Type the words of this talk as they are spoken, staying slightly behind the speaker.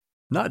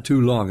Not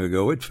too long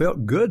ago, it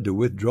felt good to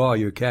withdraw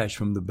your cash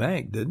from the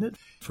bank, didn't it?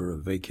 For a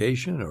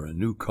vacation or a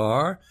new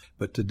car.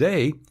 But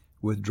today,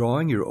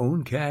 withdrawing your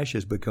own cash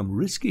has become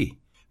risky.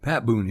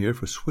 Pat Boone here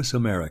for Swiss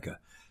America.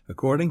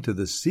 According to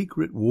The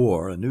Secret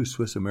War, a new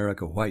Swiss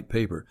America white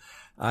paper,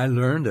 I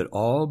learned that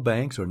all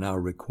banks are now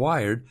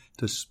required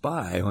to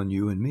spy on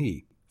you and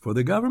me for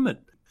the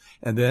government,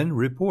 and then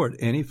report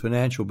any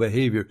financial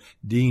behavior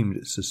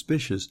deemed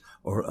suspicious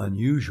or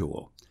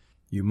unusual.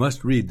 You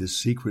must read The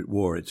Secret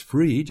War. It's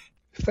free.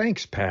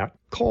 Thanks, Pat.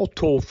 Call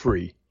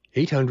toll-free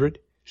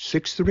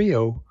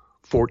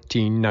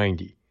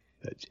 800-630-1490.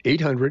 That's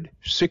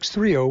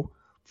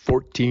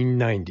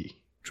 800-630-1490.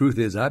 Truth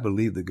is, I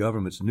believe the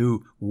government's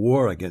new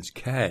war against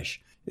cash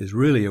is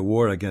really a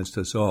war against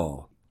us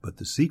all. But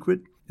the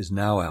secret is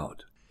now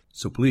out.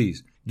 So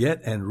please,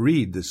 get and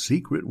read The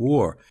Secret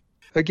War.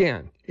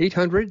 Again,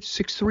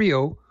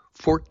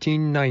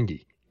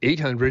 800-630-1490.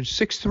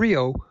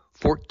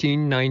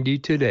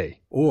 800-630-1490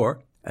 today.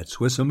 Or at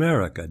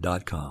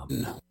SwissAmerica.com.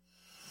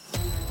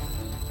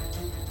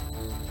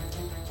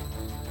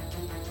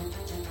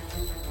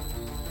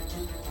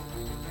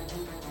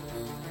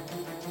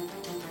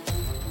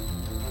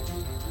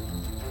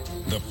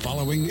 The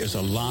following is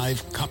a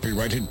live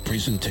copyrighted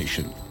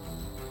presentation.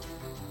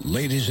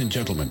 Ladies and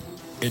gentlemen,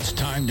 it's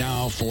time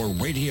now for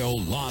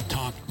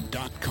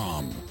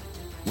RadioLawTalk.com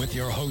with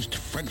your host,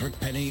 Frederick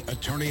Penny,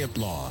 attorney at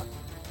law.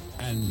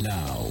 And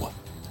now,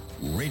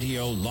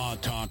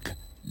 RadioLawTalk.com.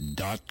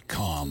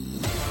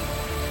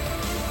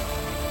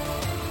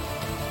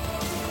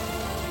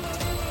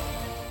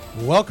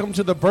 Welcome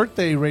to the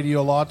birthday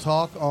Radio Law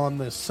Talk on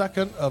the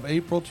 2nd of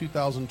April,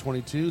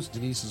 2022. It's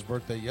Denise's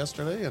birthday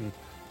yesterday and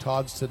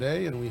Todd's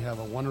today, and we have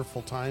a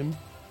wonderful time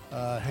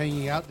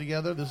hanging out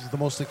together. This is the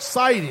most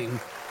exciting,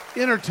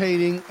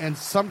 entertaining, and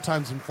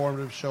sometimes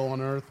informative show on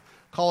earth.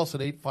 Call us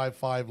at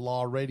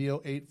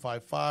 855-LAW-RADIO,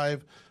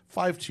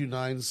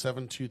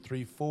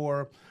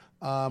 855-529-7234.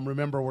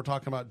 Remember, we're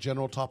talking about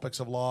general topics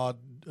of law.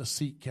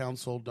 Seek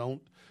counsel.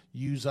 Don't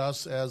use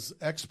us as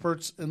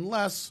experts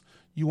unless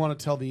you want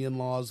to tell the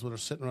in-laws that are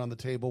sitting around the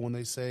table when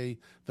they say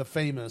the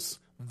famous,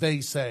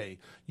 they say.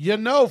 You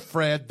know,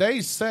 Fred,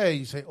 they say.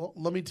 You say, oh,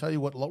 let me tell you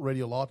what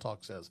Radio Law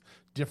Talk says.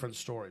 Different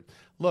story.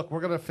 Look, we're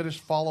going to finish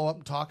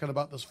follow-up talking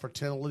about this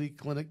fertility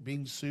clinic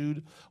being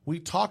sued. We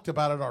talked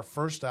about it our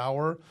first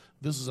hour.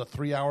 This is a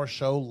 3-hour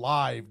show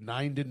live,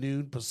 9 to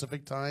noon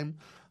Pacific time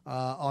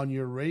on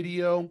your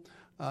radio.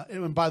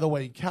 And by the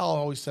way, Cal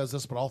always says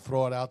this, but I'll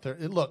throw it out there.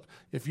 And look,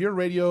 if your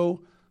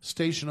radio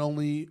station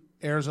only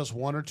airs us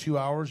 1 or 2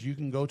 hours, you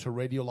can go to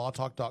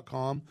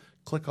RadioLawTalk.com,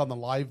 click on the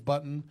live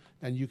button,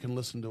 and you can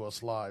listen to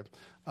us live.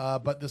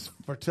 But this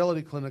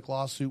fertility clinic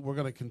lawsuit, we're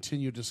going to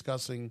continue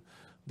discussing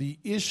the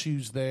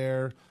issues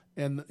there,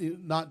 and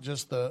not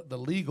just the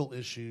legal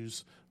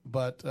issues,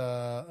 but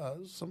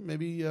some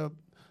maybe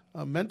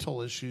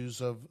mental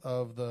issues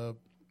of the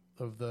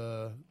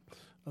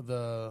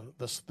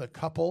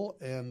couple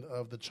and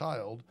of the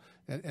child,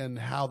 and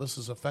how this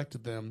has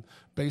affected them.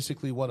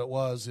 Basically, what it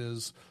was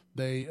is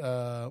they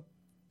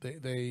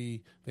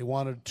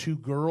wanted 2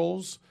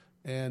 girls,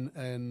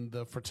 and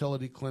the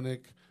fertility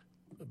clinic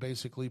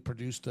basically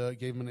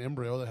gave them an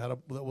embryo that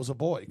was a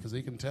boy, because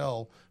they can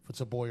tell if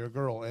it's a boy or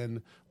girl,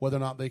 and whether or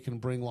not they can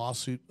bring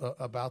lawsuit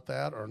about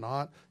that or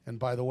not. And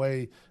by the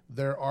way,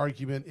 their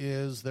argument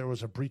is there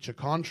was a breach of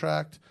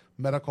contract,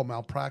 medical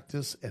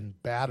malpractice, and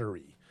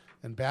battery.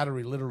 And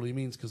battery literally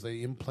means because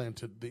they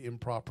implanted the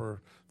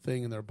improper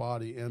thing in their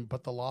body.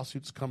 But the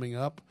lawsuit's coming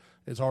up.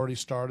 It's already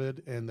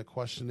started, and the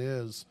question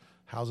is,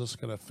 how's this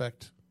going to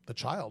affect the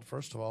child,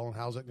 first of all, and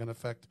how's it going to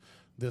affect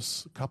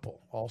this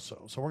couple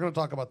also? So we're going to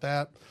talk about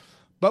that.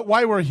 But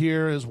why we're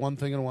here is one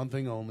thing and one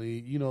thing only.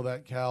 You know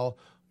that, Cal.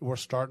 We're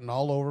starting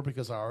all over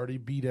because I already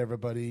beat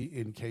everybody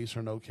in case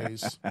or no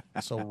case.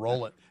 So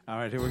roll it. All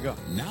right, here we go.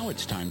 Now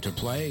it's time to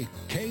play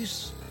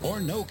Case or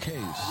No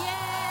Case.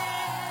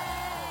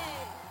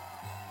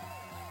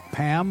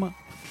 Pam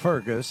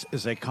Fergus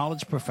is a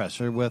college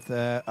professor with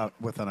an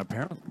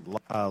apparent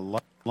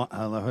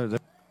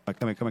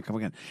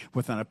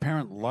with an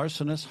apparent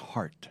larcenous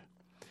heart.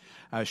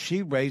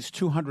 She raised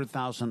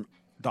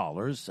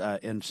 $200,000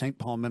 in St.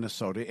 Paul,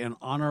 Minnesota, in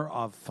honor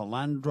of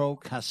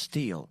Philandro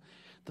Castile,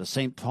 the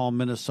St. Paul,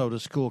 Minnesota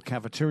school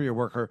cafeteria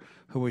worker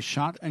who was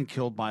shot and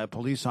killed by a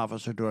police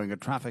officer during a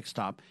traffic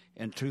stop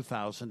in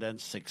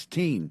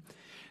 2016.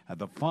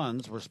 The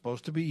funds were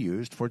supposed to be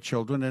used for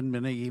children in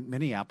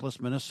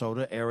Minneapolis,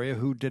 Minnesota area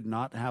who did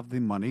not have the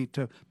money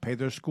to pay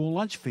their school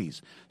lunch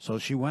fees. So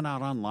she went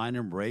out online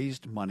and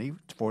raised money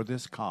for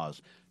this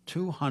cause,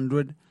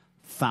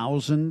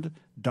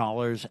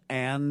 $200,000,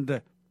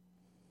 and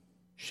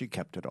she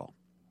kept it all.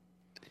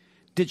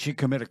 Did she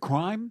commit a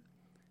crime?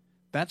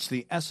 That's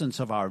the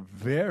essence of our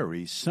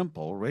very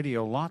simple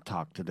Radio Law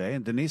Talk today.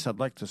 And Denise, I'd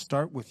like to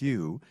start with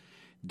you.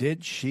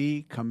 Did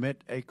she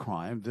commit a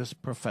crime, this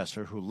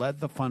professor who led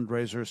the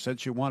fundraiser,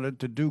 said she wanted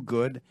to do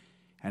good,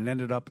 and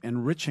ended up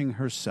enriching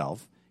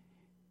herself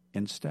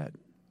instead?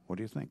 What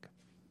do you think?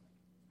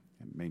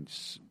 It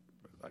means...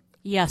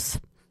 Yes.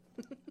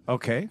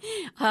 Okay.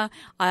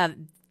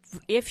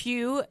 If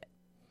you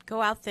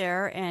go out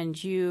there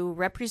and you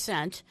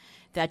represent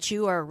that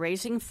you are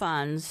raising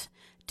funds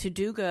to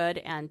do good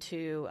and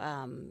to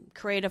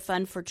create a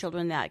fund for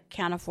children that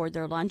can't afford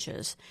their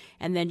lunches,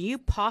 and then you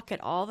pocket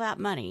all that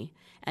money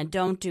and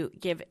don't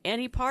give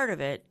any part of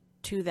it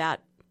to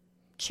that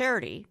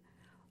charity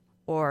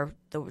or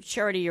the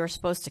charity you're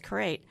supposed to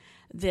create,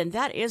 then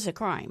that is a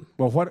crime.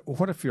 Well,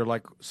 what if you're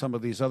like some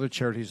of these other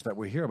charities that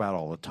we hear about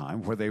all the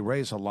time, where they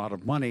raise a lot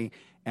of money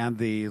and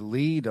the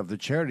lead of the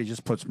charity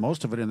just puts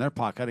most of it in their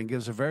pocket and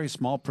gives a very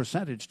small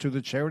percentage to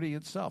the charity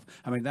itself?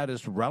 I mean, that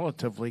is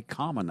relatively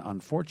common,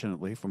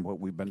 unfortunately, from what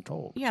we've been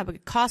told. Yeah,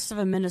 but cost of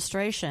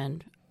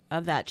administration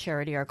of that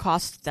charity or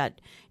costs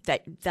that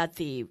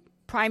the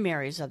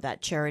primaries of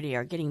that charity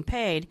are getting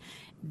paid,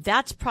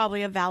 that's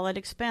probably a valid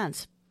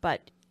expense,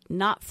 but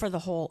not for the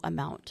whole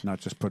amount. Not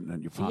just putting it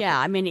in your pocket. Yeah,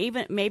 I mean,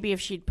 even maybe if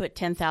she'd put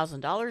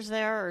 $10,000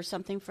 there or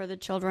something for the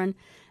children,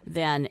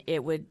 then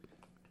it would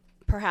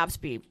perhaps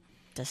be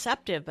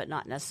deceptive, but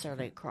not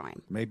necessarily a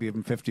crime. Maybe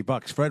even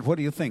 $50. Fred, what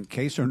do you think?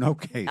 Case or no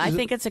case? I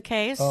think it's a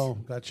case. Oh,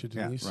 gotcha,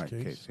 yeah, Denise. right.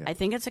 Case, yeah. I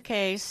think it's a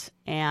case,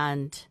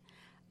 and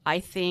I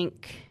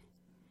think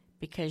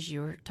because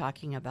you were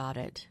talking about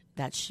it,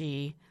 that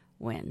she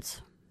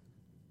wins.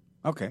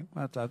 Okay,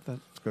 that's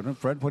good. And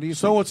Fred, what do you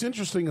So think? what's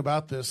interesting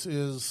about this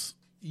is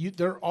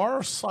there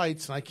are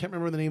sites, and I can't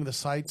remember the name of the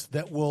sites,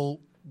 that will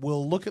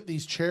look at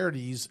these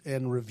charities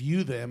and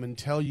review them and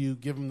tell you,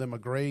 giving them a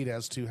grade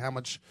as to how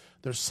much.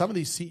 There's some of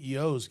these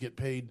CEOs get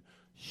paid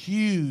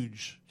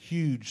huge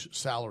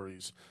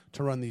salaries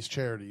to run these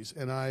charities,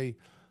 and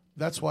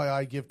that's why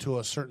I give to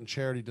a certain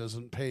charity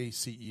doesn't pay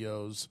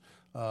CEOs,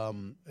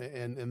 and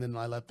then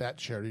I let that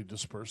charity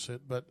disperse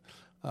it. But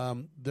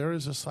there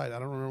is a site. I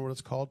don't remember what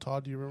it's called.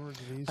 Todd, do you remember,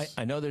 Denise?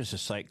 I know there's a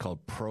site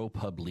called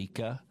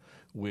ProPublica,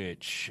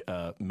 which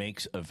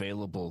makes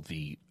available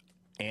the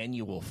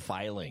annual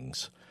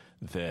filings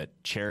that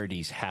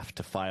charities have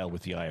to file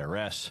with the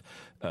IRS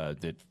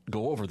that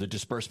go over the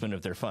disbursement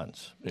of their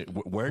funds.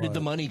 Where did the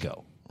money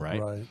go,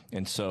 right?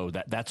 And so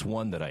that's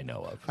one that I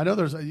know of. I know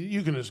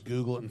you can just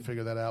Google it and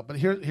figure that out. But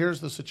here's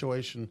the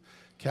situation,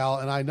 Cal,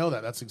 and I know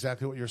that's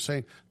exactly what you're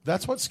saying.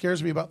 That's what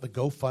scares me about the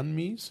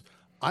GoFundMes.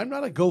 I'm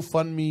not a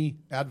GoFundMe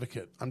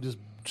advocate. I'm just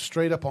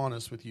straight up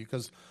honest with you,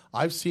 because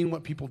I've seen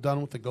what people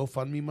done with the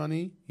GoFundMe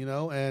money,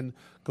 and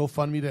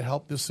GoFundMe to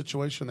help this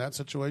situation, that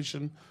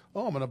situation.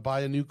 Oh, I'm going to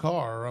buy a new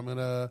car.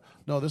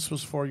 Or this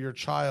was for your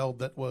child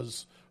that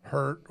was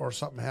hurt or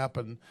something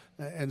happened.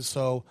 And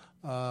so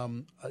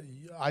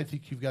I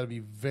think you've got to be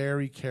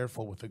very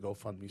careful with the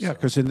GoFundMe. Yeah,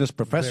 because in this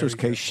professor's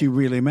case, she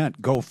really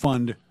meant go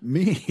fund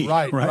me.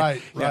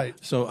 Right. Yeah.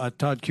 So,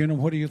 Todd Kuhn,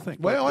 what do you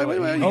think? Wait.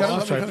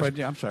 I'm sorry, Fred.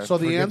 Yeah, I'm sorry. So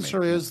the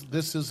answer is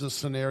this is a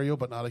scenario,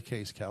 but not a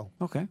case, Cal.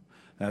 Okay.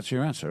 That's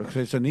your answer.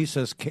 Okay, so Denise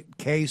says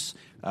case,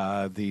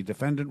 the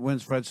defendant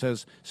wins. Fred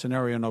says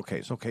scenario, no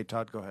case. Okay,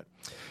 Todd, go ahead.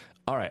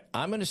 All right.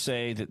 I'm going to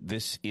say that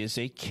this is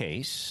a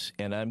case,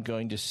 and I'm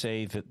going to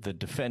say that the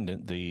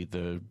defendant,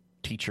 the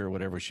teacher or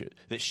whatever,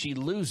 that she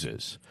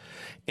loses.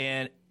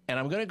 And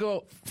I'm going to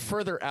go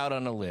further out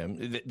on a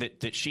limb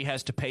that she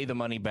has to pay the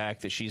money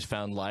back, that she's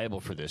found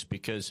liable for this,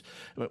 because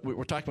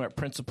we're talking about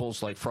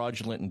principles like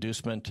fraudulent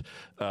inducement,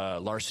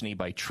 larceny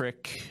by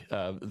trick,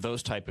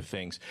 those type of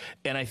things.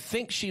 And I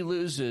think she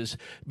loses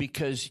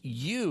because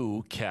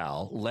you,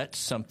 Cal, let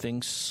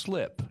something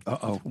slip.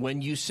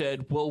 When you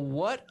said, well,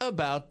 what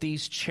about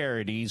these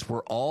charities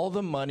where all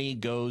the money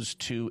goes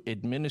to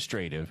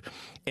administrative?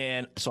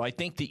 And so I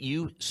think that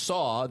you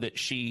saw that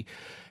she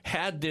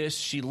had this,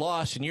 she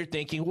lost, and you're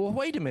thinking, well,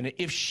 wait a minute,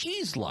 if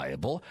she's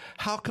liable,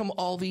 how come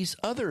all these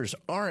others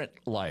aren't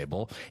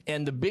liable?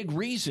 And the big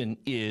reason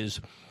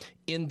is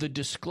in the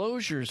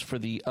disclosures for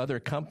the other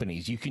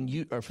companies,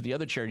 or for the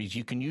other charities,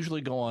 you can usually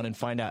go on and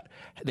find out,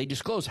 they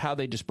disclose how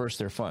they disperse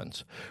their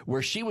funds.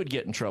 Where she would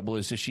get in trouble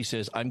is if she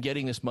says, I'm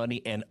getting this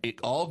money and it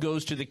all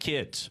goes to the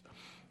kids.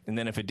 And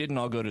then if it didn't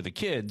all go to the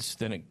kids,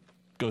 then it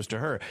goes to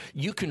her.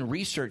 You can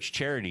research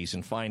charities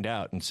and find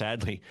out, and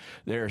sadly,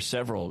 there are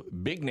several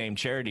big-name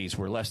charities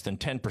where less than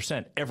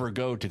 10% ever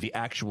go to the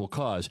actual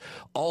cause.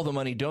 All the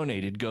money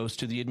donated goes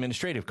to the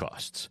administrative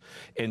costs.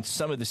 And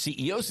some of the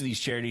CEOs of these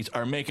charities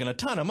are making a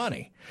ton of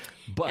money.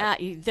 But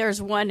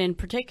there's one in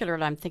particular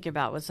that I'm thinking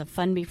about, was a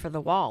Fund Me for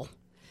the Wall.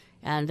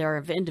 And there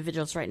are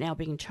individuals right now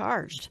being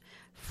charged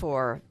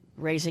for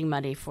raising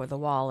money for the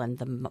wall and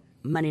the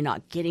money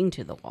not getting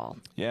to the wall.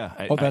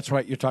 Yeah. That's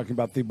right. You're talking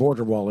about the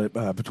border wall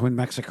between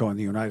Mexico and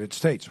the United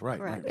States.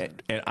 Right.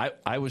 And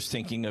I was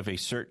thinking of a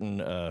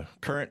certain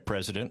current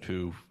president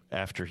who,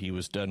 after he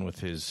was done with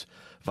his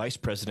vice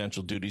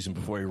presidential duties and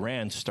before he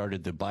ran,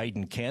 started the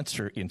Biden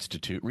Cancer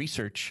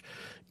Research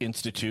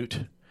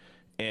Institute,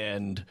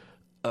 and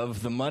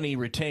of the money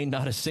retained,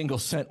 not a single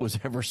cent was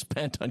ever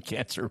spent on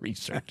cancer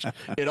research.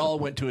 It all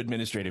went to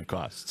administrative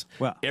costs.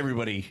 Well,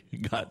 everybody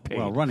got paid.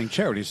 Well, running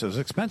charities is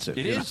expensive.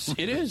 It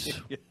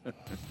is.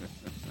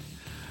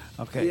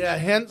 Okay. Yeah,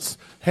 hence,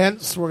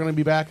 we're going to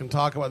be back and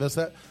talk about this.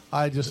 The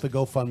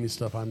GoFundMe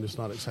stuff, I'm just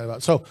not excited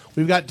about. So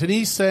we've got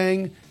Denise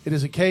saying it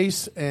is a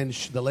case and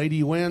the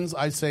lady wins.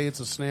 I say it's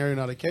a scenario,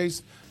 not a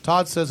case.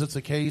 Todd says it's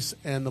a case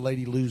and the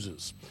lady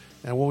loses.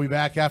 And we'll be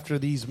back after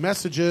these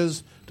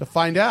messages to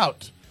find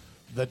out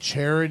the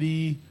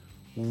charity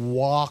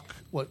walk,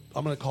 what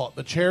I'm going to call it,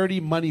 the charity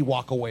money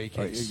walk away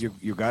case.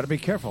 You got to be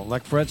careful.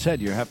 Like Fred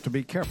said, you have to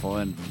be careful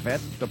and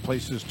vet the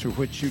places to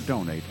which you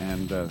donate.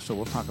 And so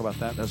we'll talk about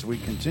that as we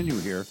continue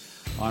here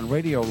on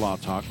Radio Law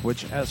Talk,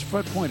 which, as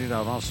Fred pointed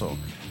out also,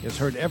 is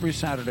heard every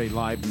Saturday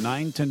live,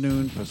 9 to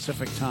noon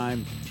Pacific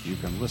time. You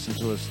can listen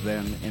to us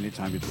then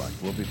anytime you'd like.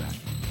 We'll be back.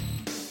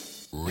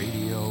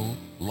 Radio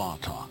Law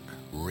Talk.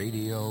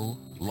 Radio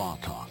Law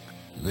Talk.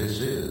 This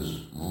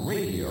is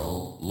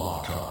Radio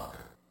Law Talk.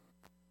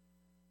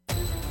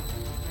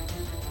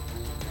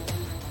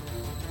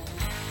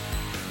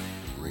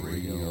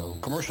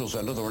 Commercials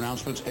and other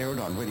announcements aired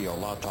on Radio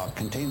Law Talk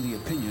contain the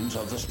opinions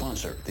of the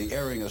sponsor. The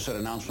airing of said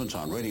announcements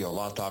on Radio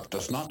Law Talk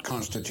does not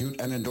constitute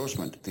an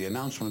endorsement. The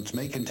announcements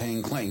may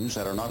contain claims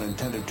that are not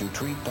intended to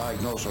treat,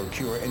 diagnose, or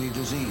cure any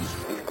disease.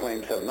 These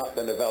claims have not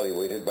been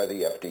evaluated by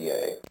the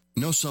FDA.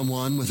 Know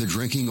someone with a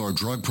drinking or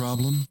drug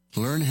problem?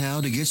 Learn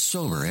how to get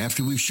sober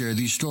after we've shared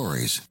these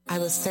stories. I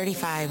was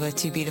 35 with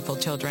 2 beautiful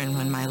children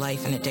when my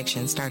life and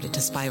addiction started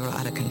to spiral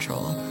out of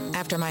control.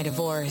 After my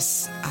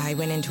divorce, I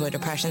went into a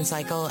depression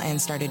cycle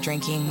and started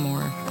drinking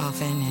more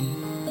often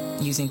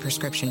and using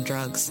prescription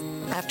drugs.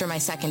 After my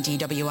second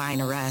DWI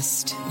and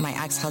arrest, my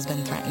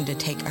ex-husband threatened to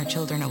take our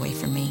children away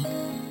from me.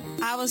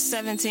 I was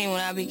 17 when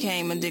I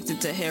became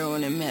addicted to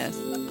heroin and meth.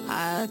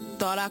 I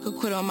thought I could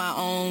quit on my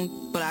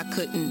own, but I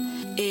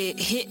couldn't. It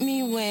hit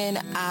me when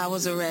I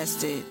was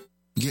arrested.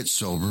 Get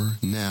sober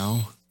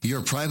now. Your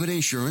private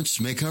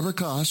insurance may cover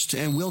costs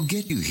and we'll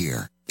get you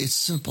here. It's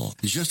simple.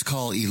 Just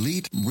call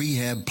Elite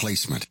Rehab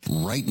Placement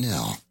right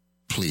now.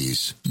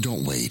 Please,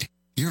 don't wait.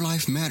 Your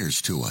life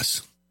matters to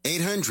us.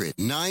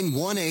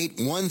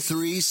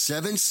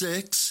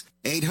 800-918-1376.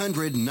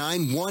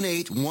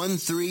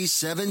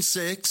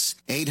 800-918-1376.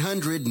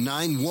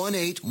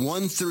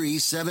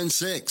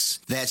 800-918-1376.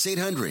 That's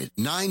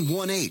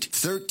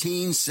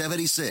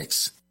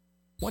 800-918-1376.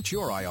 What's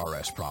your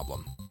IRS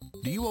problem?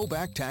 Do you owe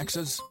back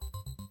taxes?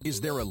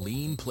 Is there a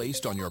lien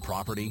placed on your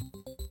property?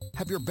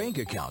 Have your bank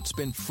accounts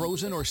been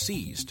frozen or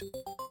seized?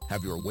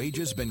 Have your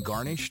wages been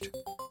garnished?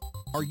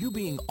 Are you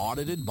being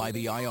audited by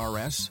the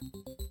IRS?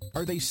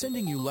 Are they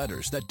sending you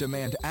letters that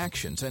demand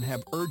actions and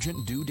have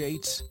urgent due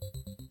dates?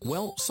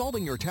 Well,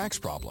 solving your tax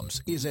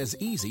problems is as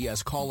easy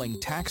as calling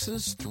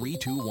Taxes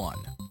 321.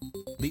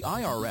 The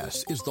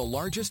IRS is the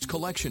largest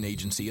collection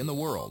agency in the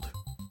world.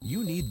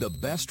 You need the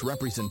best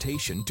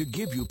representation to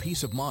give you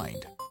peace of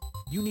mind.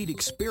 You need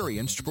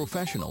experienced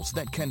professionals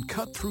that can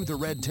cut through the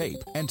red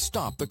tape and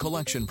stop the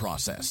collection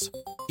process.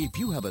 If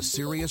you have a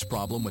serious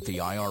problem with the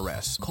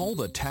IRS, call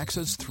the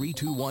Taxes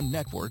 321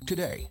 network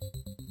today.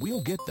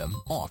 We'll get them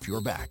off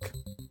your back.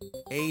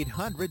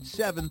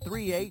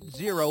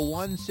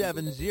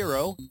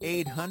 800-738-0170,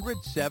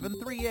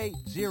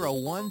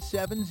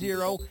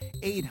 800-738-0170,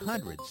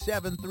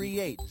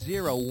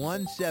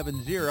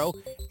 800-738-0170,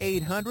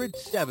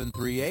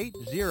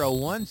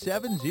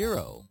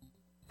 800-738-0170.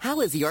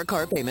 How is your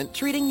car payment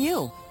treating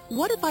you?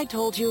 What if I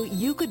told you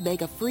you could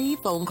make a free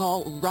phone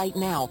call right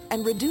now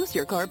and reduce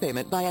your car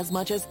payment by as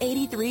much as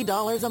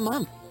 $83 a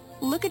month?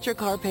 Look at your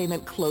car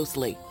payment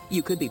closely.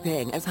 You could be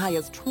paying as high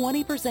as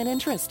 20%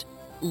 interest.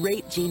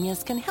 Rate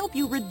Genius can help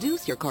you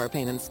reduce your car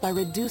payments by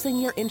reducing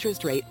your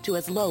interest rate to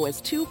as low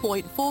as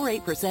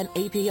 2.48%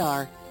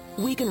 APR.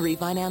 We can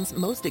refinance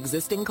most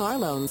existing car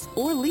loans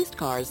or leased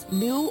cars,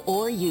 new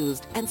or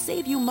used, and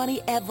save you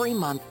money every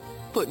month.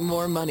 Put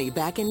more money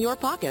back in your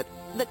pocket.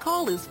 The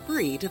call is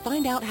free to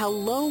find out how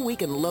low we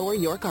can lower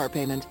your car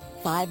payment.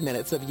 5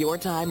 minutes of your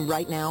time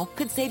right now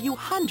could save you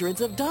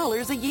hundreds of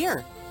dollars a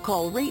year.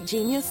 Call Rate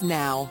Genius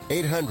now.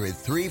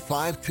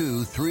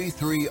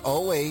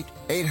 800-352-3308.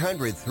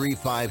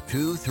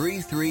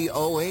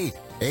 800-352-3308.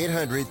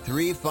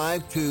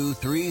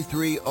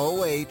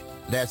 800-352-3308.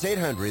 That's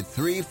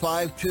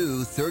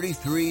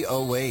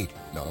 800-352-3308.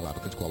 Not all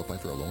applicants qualify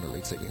for a loan or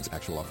rate savings.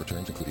 Actual offer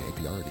terms, including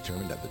APR, are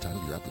determined at the time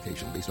of your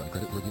application based on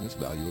creditworthiness,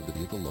 value of the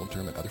vehicle, loan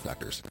term, and other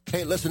factors.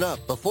 Hey, listen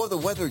up. Before the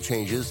weather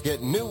changes,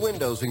 get new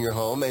windows in your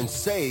home and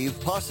save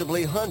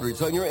possibly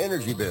hundreds on your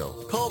energy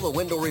bill. Call the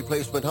Window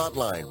Replacement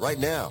Hotline right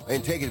now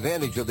and take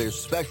advantage of their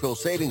special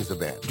savings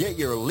event. Get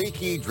your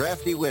leaky,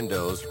 drafty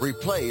windows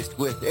replaced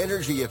with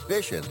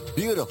energy-efficient,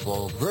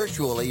 beautiful,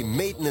 virtually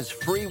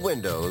maintenance-free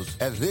windows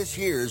at this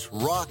year's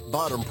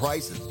rock-bottom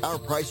prices. Our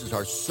prices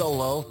are so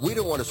low, we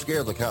don't want to scare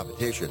of the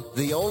competition.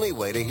 The only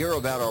way to hear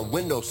about our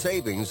window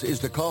savings is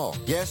to call.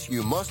 Yes,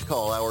 you must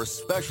call our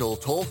special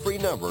toll-free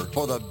number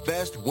for the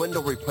best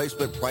window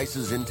replacement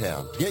prices in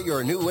town. Get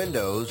your new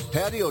windows,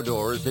 patio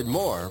doors, and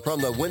more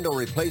from the Window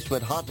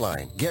Replacement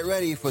Hotline. Get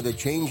ready for the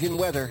change in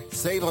weather.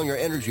 Save on your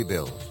energy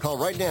bills. Call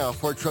right now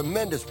for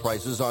tremendous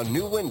prices on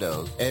new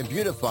windows and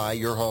beautify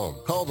your home.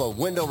 Call the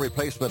Window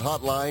Replacement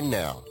Hotline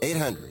now.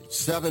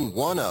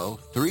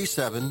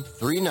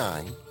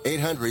 800-710-3739.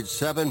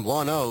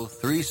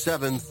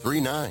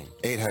 800-710-3739.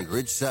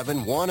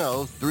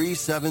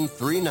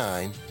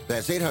 800-710-3739.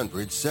 That's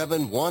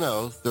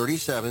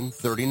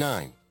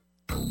 800-710-3739.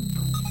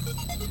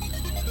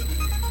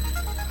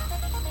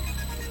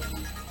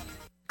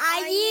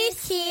 Are you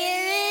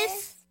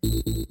serious?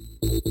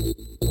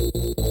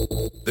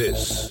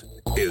 This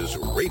is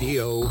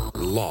Radio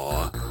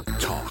Law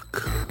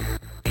Talk.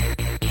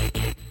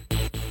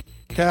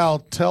 Cal,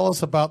 tell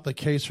us about the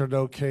case or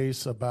no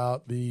case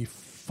about the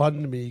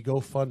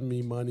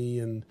GoFundMe money,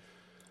 and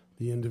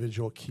the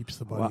individual keeps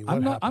the money.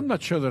 Well, I'm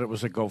not sure that it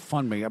was a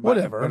GoFundMe.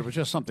 Whatever. But it was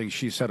just something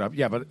she set up.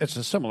 Yeah, but it's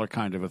a similar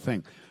kind of a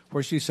thing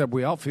where she said,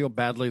 we all feel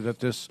badly that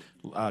this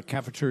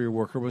cafeteria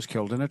worker was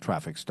killed in a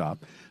traffic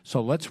stop,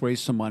 so let's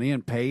raise some money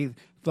and pay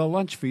the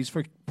lunch fees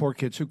for poor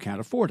kids who can't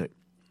afford it.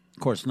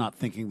 Of course, not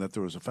thinking that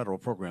there was a federal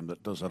program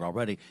that does it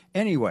already.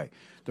 Anyway,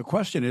 the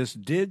question is,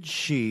 did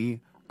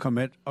she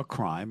commit a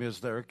crime?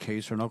 Is there a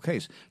case or no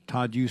case?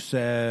 Todd, you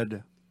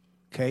said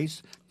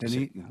case.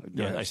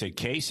 Yeah, I said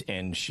case,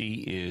 and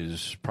she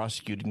is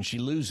prosecuted and she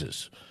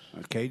loses.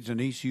 Okay,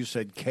 Denise, you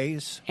said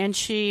case. And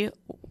she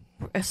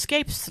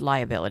escapes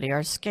liability or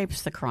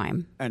escapes the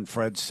crime. And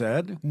Fred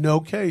said? No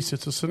case.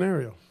 It's a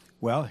scenario.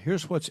 Well,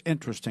 here's what's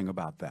interesting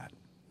about that.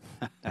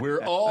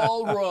 We're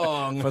all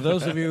wrong. For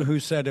those of you who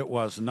said it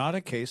was not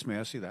a case, may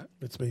I see that?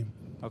 It's me.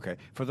 Okay.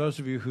 For those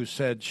of you who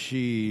said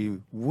she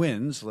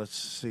wins, let's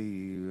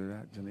see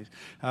that, Denise.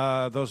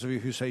 Those of you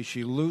who say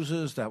she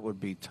loses, that would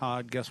be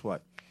Todd. Guess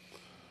what?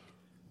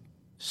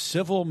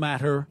 Civil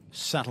matter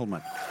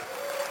settlement.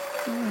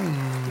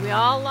 We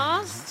all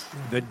lost?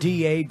 The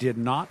DA did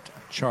not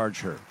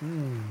charge her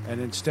and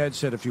instead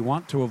said, if you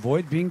want to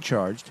avoid being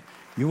charged,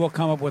 you will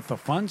come up with the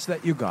funds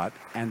that you got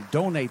and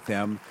donate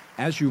them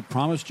as you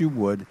promised you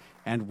would,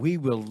 and we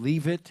will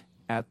leave it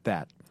at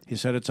that. He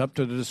said it's up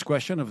to the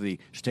discretion of the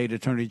state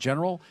attorney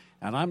general,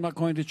 and I'm not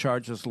going to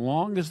charge as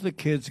long as the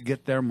kids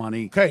get their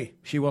money. Okay.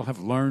 She will have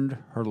learned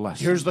her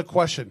lesson. Here's the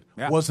question.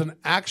 Yeah. Was an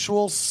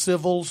actual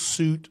civil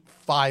suit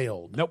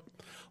filed? Nope.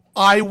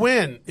 I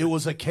win. It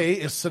was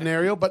a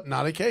scenario, but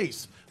not a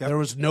case. Yep. There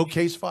was no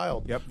case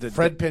filed. Yep.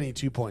 Fred Penny,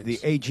 2 points. The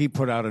AG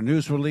put out a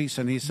news release,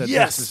 and he said,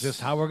 yes, this is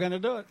just how we're going to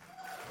do it.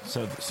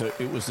 So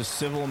it was a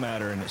civil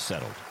matter and it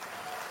settled.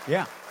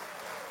 Yeah.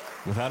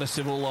 Without a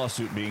civil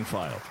lawsuit being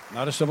filed.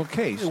 Not a civil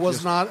case. It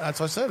was not, as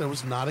I said, it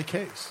was not a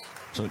case.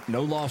 So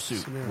no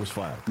lawsuit was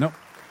filed. Nope.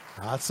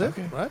 That's it,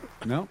 right?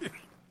 No.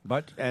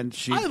 But, and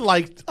she... I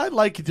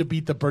like it to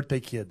beat the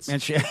birthday kids.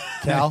 And she...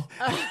 Cal,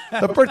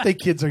 the birthday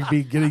kids are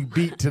getting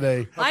beat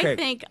today.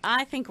 Okay.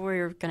 I think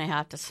we're going to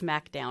have to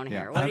smack down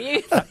here. What do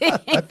you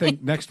think? I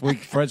think next week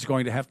Fred's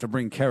going to have to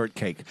bring carrot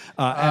cake.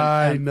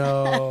 I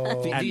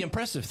know. The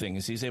impressive thing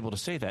is he's able to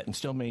say that and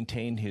still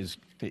maintain his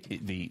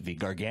the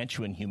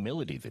gargantuan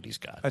humility that he's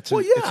got. It's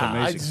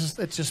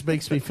amazing. It just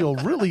makes me feel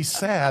really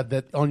sad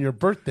that on your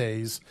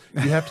birthdays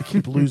you have to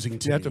keep losing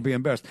to You have to be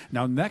embarrassed.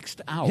 Now, next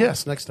hour.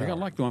 Yes, next hour. You're going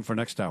to like the one for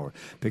next hour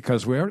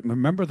because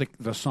remember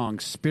the song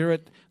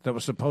Spirit that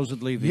was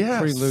supposedly the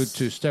prelude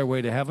to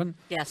Stairway to Heaven?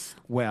 Yes.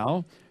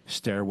 Well,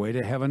 Stairway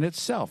to Heaven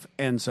itself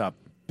ends up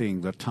being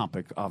the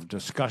topic of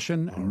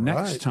discussion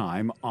next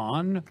time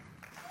on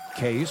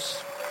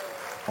Case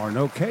or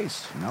No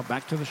Case. Now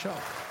back to the show.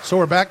 So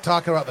we're back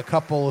talking about the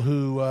couple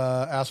who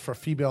asked for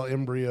female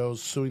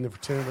embryos suing the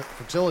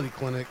fertility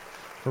clinic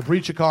for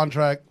breach of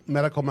contract,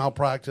 medical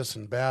malpractice,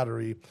 and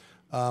battery.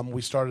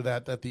 We started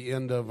that at the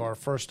end of our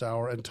first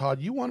hour. And Todd,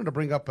 you wanted to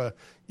bring up a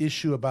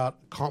issue about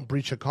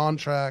breach of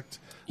contract,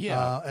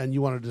 and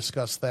you want to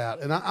discuss that.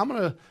 And I'm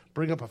going to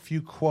bring up a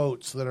few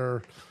quotes that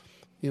are,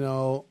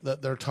 that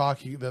they're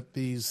talking that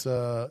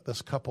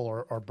this couple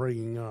are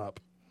bringing up.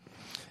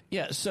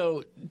 Yeah.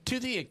 So to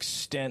the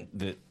extent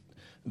that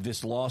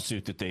this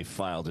lawsuit that they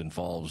filed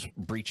involves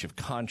breach of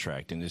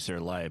contract and is there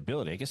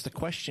liability, I guess the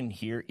question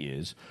here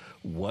is,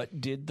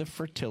 what did the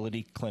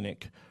fertility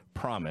clinic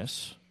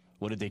promise?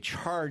 What did they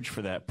charge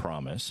for that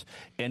promise?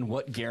 And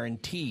what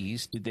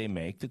guarantees did they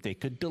make that they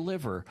could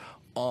deliver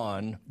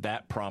on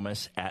that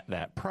promise at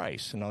that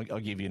price? And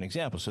I'll give you an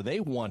example. So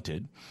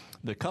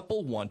the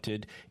couple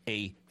wanted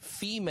a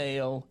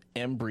female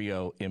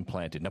embryo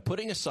implanted. Now,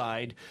 putting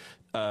aside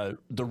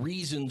the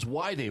reasons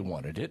why they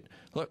wanted it,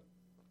 look,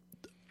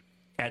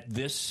 at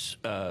this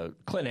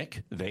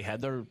clinic, they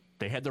had the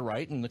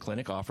right, and the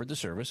clinic offered the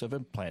service of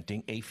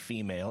implanting a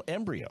female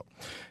embryo.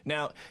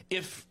 Now,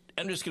 if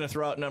I'm just going to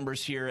throw out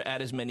numbers here,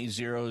 add as many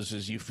zeros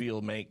as you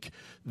feel make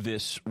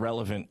this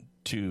relevant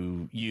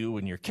to you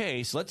and your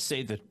case. Let's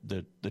say that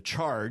the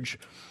charge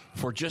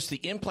for just the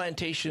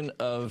implantation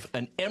of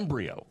an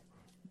embryo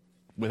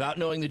without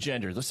knowing the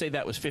gender, let's say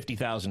that was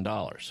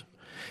 $50,000,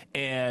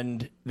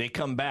 and they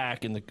come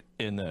back and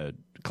the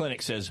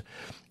clinic says,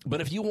 but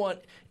if you want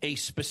a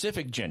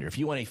specific gender, if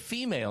you want a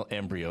female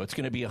embryo, it's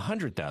going to be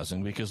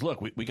 $100,000 because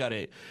look, we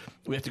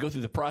have to go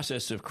through the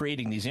process of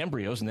creating these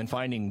embryos and then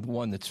finding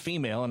one that's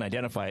female and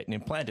identify it and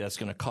implant it. That's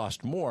going to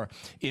cost more.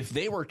 If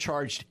they were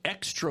charged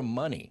extra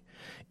money,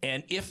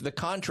 and if the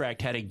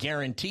contract had a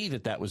guarantee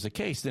that that was the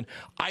case, then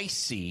I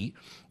see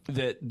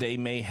that they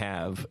may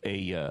have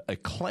a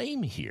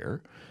claim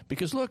here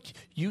because, look,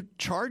 you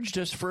charged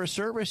us for a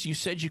service you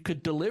said you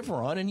could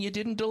deliver on, and you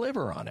didn't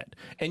deliver on it,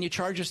 and you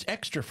charged us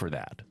extra for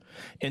that.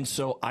 And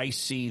so I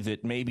see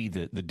that maybe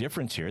the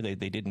difference here, they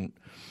didn't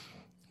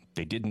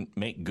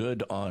make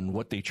good on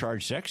what they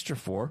charged extra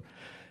for.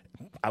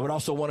 I would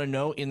also want to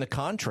know in the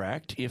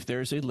contract if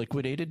there's a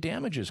liquidated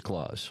damages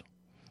clause.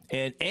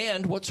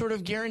 And what sort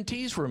of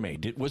guarantees were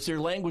made? Was there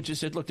language that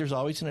said, look, there's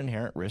always an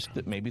inherent risk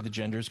that maybe the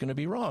gender is going to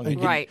be wrong?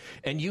 Right.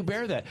 And you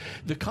bear that.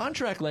 The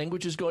contract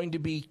language is going to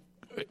be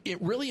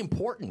really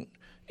important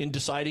in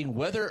deciding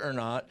whether or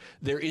not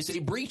there is a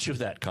breach of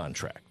that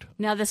contract.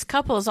 Now, this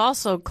couple is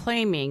also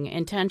claiming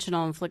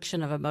intentional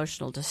infliction of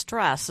emotional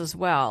distress as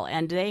well,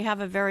 and they have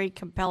a very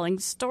compelling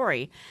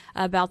story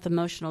about the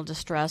emotional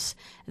distress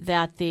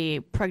that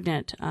the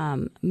pregnant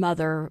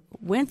mother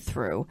went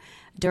through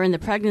during the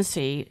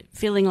pregnancy,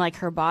 feeling like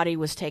her body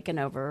was taken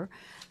over,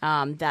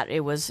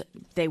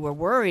 they were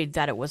worried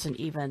that it wasn't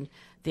even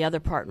the other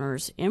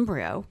partner's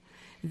embryo,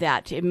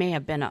 that it may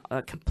have been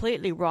a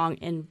completely wrong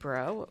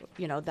embryo,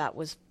 that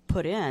was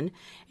put in.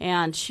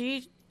 And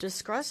she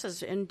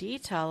discusses in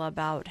detail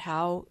about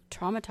how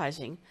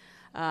traumatizing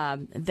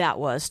that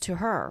was to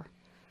her.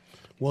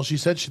 Well, she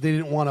said they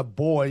didn't want a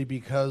boy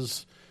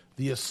because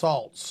the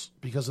assaults,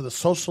 because of the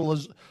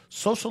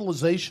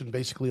socialization,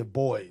 basically, of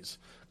boys.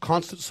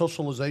 Constant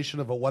socialization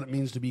of what it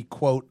means to be,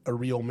 quote, a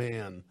real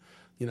man.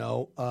 He's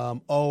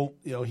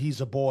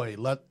a boy.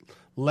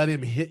 Let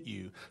him hit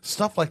you.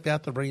 Stuff like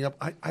that to bring up.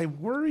 I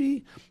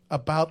worry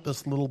about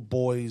this little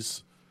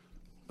boy's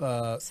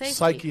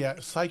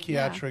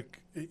psychiatric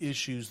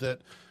issues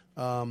that,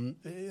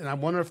 and I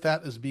wonder if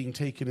that is being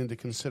taken into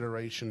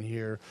consideration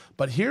here.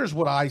 But here's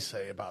what I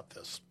say about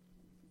this.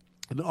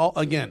 And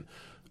again,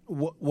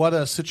 what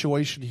a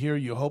situation here.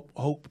 You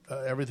hope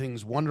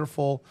everything's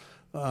wonderful.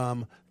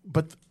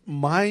 But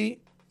I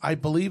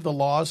believe the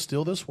law is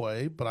still this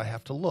way, but I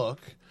have to look.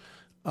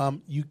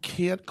 You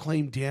can't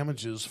claim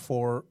damages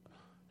for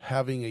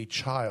having a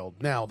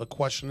child. Now, the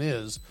question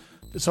is,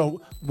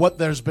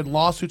 there's been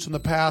lawsuits in the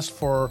past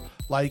for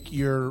like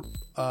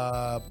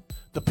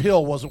the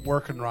pill wasn't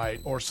working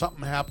right, or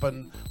something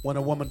happened when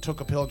a woman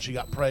took a pill and she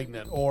got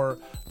pregnant, or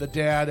the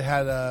dad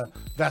had a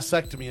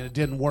vasectomy and it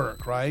didn't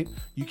work, right?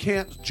 You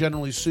can't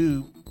generally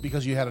sue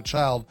because you had a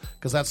child,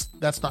 because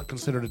that's not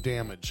considered a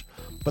damage.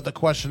 But the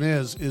question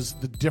is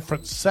the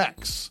different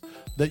sex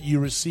that you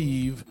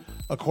receive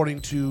according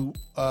to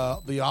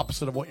the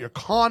opposite of what your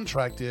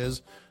contract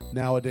is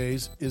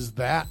nowadays, is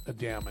that a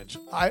damage?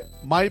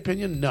 My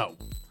opinion, no.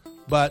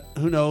 But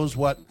who knows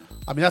what...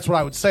 I mean, that's what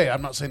I would say.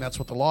 I'm not saying that's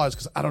what the law is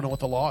because I don't know what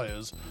the law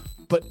is.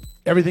 But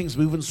everything's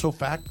moving so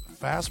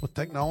fast with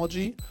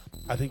technology,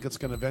 I think it's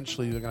going to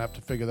eventually, they're going to have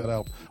to figure that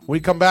out. When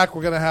we come back,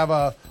 we're going to have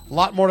a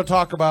lot more to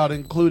talk about,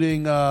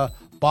 including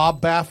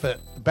Bob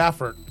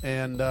Baffert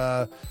and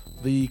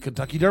the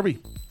Kentucky Derby.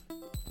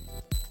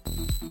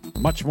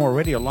 Much more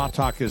Radio Law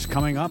Talk is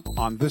coming up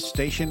on this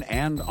station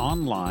and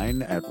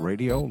online at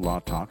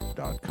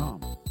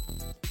radiolawtalk.com.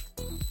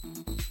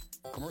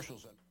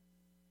 Commercials.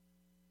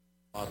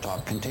 Law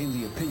Talk contain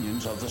the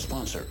opinions of the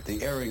sponsor.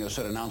 The airing of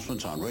said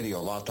announcements on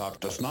Radio Law Talk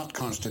does not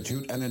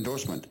constitute an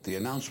endorsement. The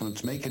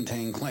announcements may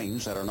contain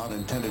claims that are not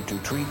intended to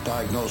treat,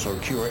 diagnose, or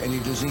cure any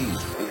disease.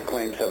 These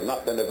claims have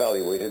not been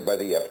evaluated by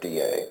the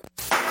FDA.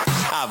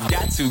 I've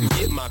got to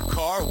get my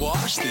car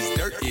washed. This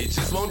dirt, it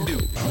just won't do.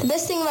 The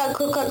best thing about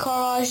Quick Quack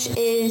Car Wash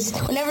is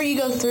whenever you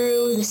go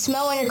through, the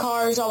smell on your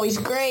car is always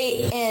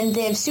great, and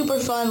they have super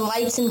fun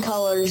lights and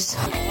colors.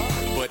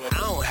 But I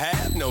don't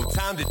have no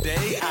time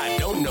today. I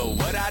don't know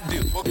what I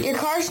do. Your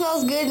car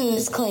smells good and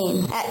it's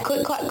clean at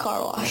Quick Quack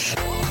Car Wash.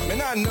 Man,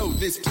 I know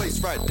this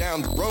place right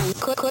down the road.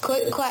 Quick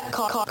Quack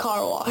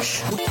Car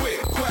Wash.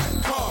 Quick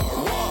Quack Car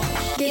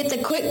Wash. Get the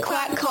Quick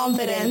Quack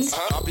confidence.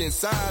 Hop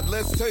inside,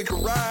 let's take a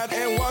ride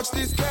and watch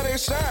this cat and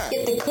shine.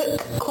 Get the Quick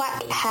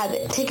Quack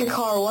habit. Take your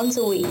car once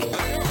a week.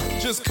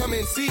 Just come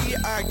and see,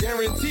 I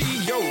guarantee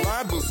your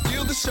ride will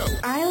steal the show.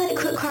 I like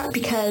Quick Quack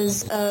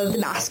because of the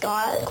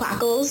mascot,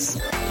 Quackles.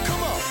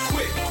 Come on,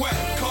 Quick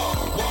Quack Car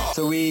Wash.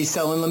 So we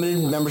sell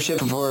unlimited membership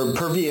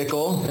per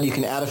vehicle. You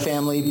can add a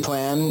family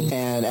plan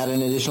and add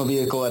an additional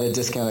vehicle at a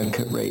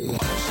discounted rate. Don't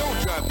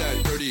drive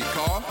that dirty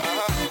car.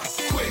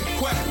 Quick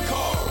Quack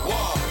Car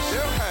Wash.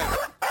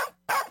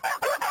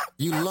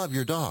 You love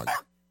your dog.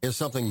 Is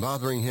something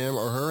bothering him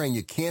or her and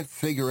you can't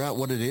figure out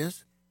what it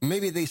is?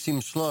 Maybe they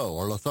seem slow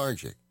or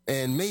lethargic,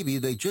 and maybe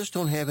they just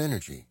don't have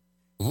energy.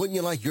 Wouldn't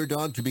you like your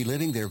dog to be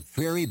living their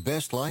very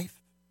best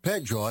life?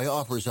 PetJoy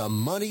offers a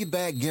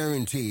money-back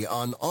guarantee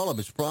on all of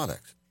its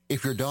products.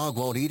 If your dog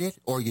won't eat it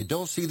or you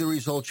don't see the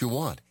results you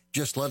want,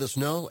 just let us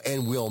know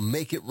and we'll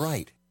make it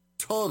right.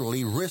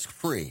 Totally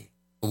risk-free.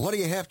 What do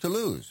you have to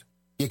lose?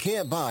 You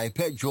can't buy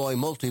PetJoy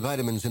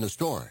multivitamins in a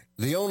store.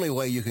 The only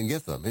way you can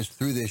get them is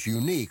through this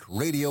unique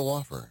radio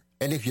offer.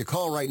 And if you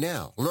call right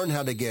now, learn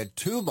how to get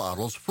 2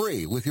 bottles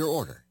free with your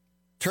order.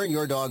 Turn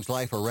your dog's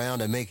life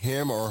around and make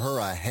him or her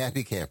a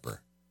happy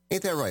camper.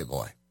 Ain't that right,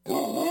 boy?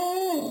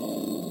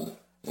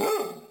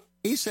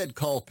 He said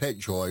call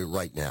PetJoy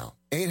right now.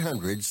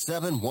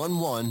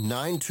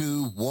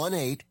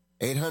 800-711-9218.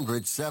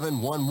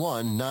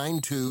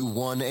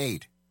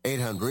 800-711-9218.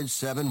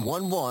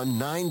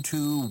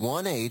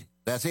 800-711-9218.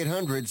 That's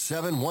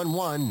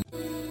 800-711.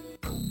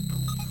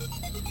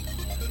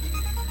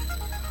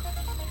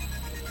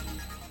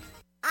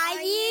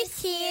 Are you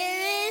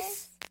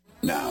serious?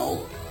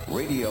 Now,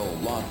 Radio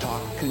Law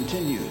Talk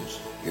continues.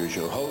 Here's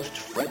your host,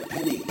 Fred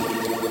Penny.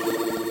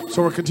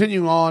 So we're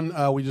continuing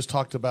on. We just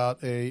talked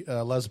about a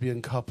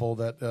lesbian couple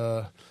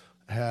that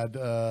had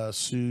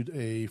sued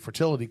a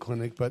fertility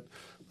clinic, but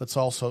let's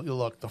also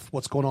look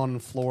what's going on in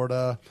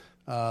Florida.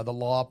 The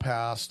law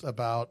passed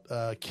about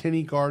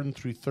kindergarten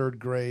through 3rd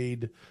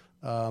grade.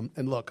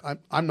 And look,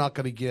 I'm not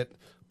going to get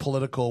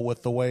political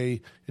with the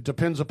way it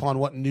depends upon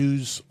what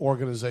news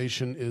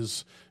organization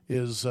is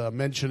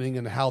mentioning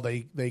and how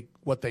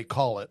what they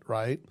call it,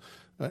 right?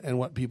 And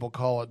what people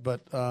call it.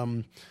 But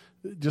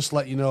just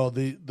let you know,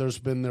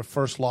 their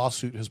first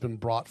lawsuit has been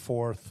brought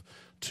forth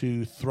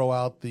to throw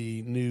out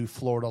the new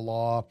Florida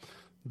law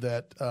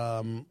that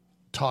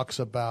talks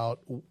about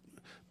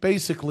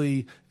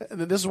basically, and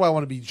this is why I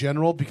want to be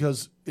general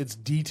because it's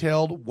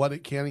detailed what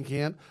it can and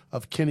can't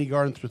of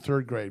kindergarten through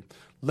 3rd grade.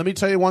 Let me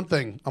tell you one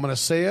thing. I'm going to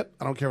say it.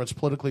 I don't care if it's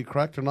politically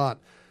correct or not.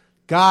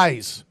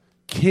 Guys,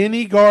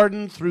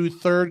 kindergarten through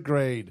 3rd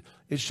grade.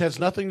 It has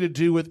nothing to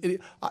do with it.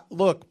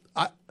 Look,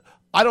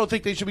 I don't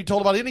think they should be told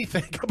about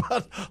anything.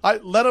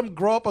 Let them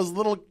grow up as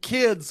little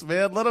kids,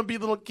 man. Let them be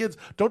little kids.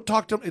 Don't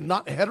talk to them,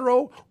 not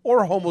hetero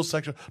or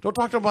homosexual. Don't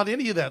talk to them about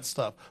any of that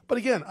stuff. But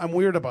again, I'm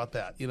weird about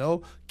that.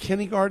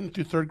 Kindergarten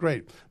through 3rd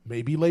grade.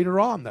 Maybe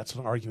later on that's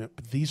an argument.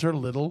 But these are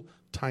little,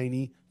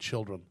 tiny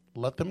children.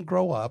 Let them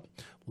grow up.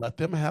 Let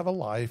them have a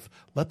life.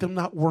 Let them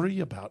not worry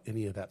about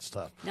any of that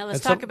stuff. Now let's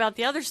talk about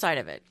the other side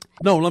of it.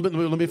 No, let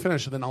me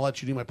finish, and then I'll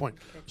let you do my point.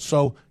 Okay.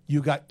 So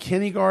you got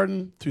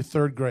kindergarten through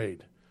 3rd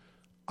grade.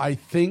 I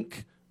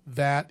think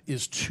that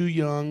is too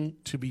young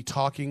to be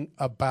talking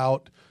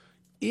about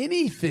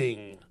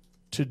anything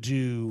to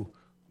do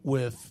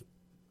with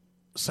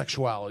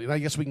sexuality. And I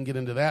guess we can get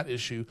into that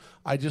issue.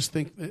 I just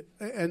think,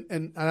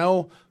 and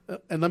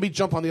let me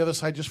jump on the other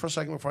side just for a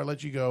second before I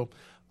let you go.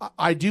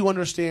 I do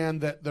understand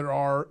that there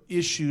are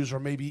issues or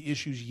maybe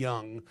issues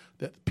young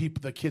that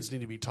the kids need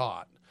to be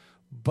taught.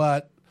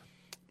 But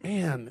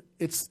man,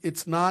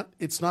 it's not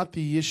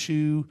the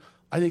issue.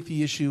 I think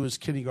the issue is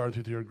kindergarten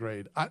through 3rd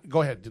grade.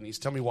 Go ahead, Denise.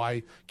 Tell me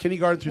why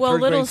kindergarten through 3rd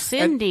grade. Well, little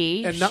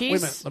Cindy, wait a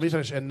minute. Let me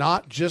finish. And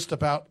not just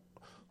about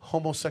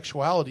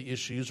homosexuality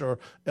issues or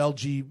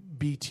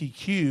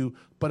LGBTQ,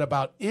 but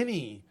about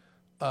any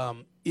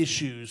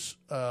issues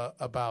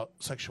about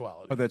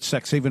sexuality. Or that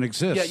sex even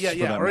exists.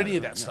 Yeah, or any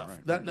of that stuff.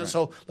 Right.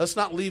 So let's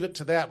not leave it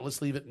to that, but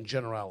let's leave it in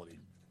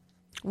generality.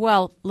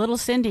 Well, little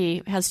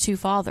Cindy has 2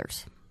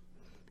 fathers.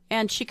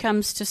 And she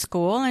comes to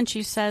school and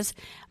she says,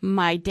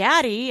 my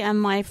daddy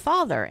and my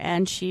father.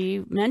 And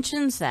she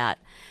mentions that.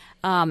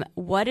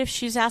 What if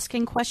she's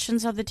asking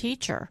questions of the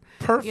teacher?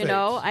 Perfect.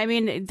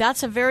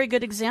 That's a very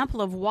good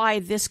example of why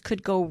this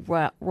could go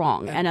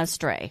wrong and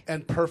astray.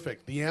 And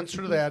perfect. The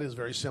answer to that is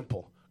very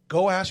simple.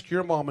 Go ask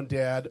your mom and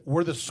dad.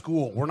 We're the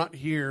school. We're not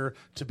here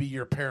to be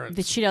your parents.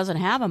 But she doesn't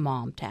have a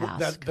mom to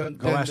ask.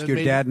 Go ask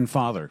your dad and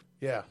father.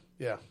 Yeah.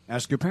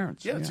 Ask your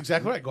parents. Yeah, that's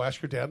exactly right. Go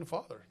ask your dad and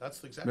father.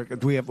 That's exactly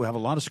right. We have a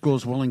lot of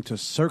schools willing to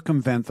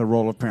circumvent the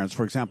role of parents.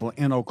 For example,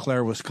 in Eau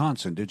Claire,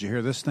 Wisconsin, did you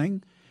hear this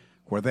thing?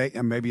 Where they,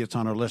 and maybe it's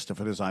on our list. If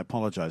it is, I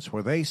apologize.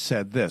 Where they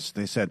said this.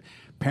 They said,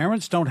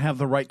 parents don't have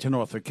the right to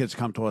know if their kids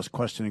come to us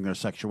questioning their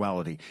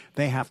sexuality.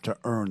 They have to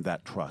earn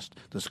that trust.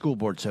 The school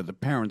board said the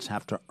parents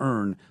have to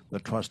earn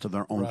the trust of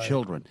their own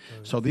children.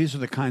 Right. So these are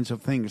the kinds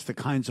of things, the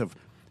kinds of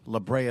La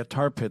Brea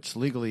tar pits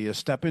legally you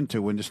step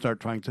into when you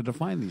start trying to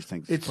define these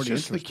things. It's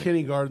just the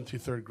kindergarten through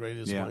 3rd grade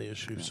is my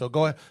issue. Yeah. So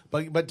go ahead.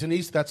 But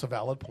Denise, that's a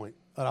valid point.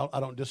 I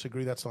don't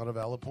disagree. That's not a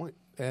valid point.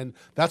 And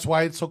that's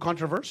why it's so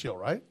controversial,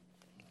 right?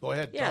 Go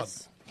ahead,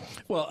 yes. Todd.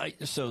 Well,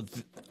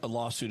 a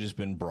lawsuit has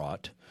been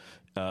brought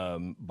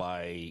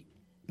by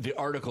the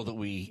article that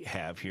we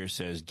have here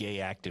says gay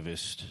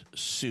activist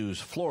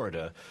sues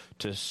Florida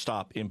to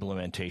stop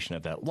implementation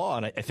of that law.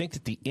 And I think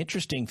that the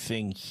interesting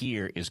thing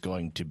here is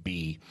going to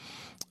be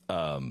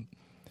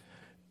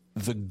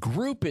the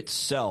group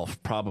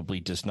itself probably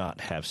does not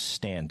have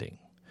standing.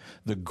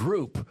 The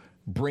group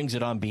brings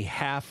it on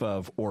behalf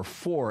of or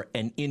for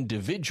an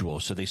individual,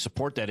 so they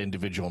support that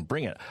individual and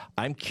bring it.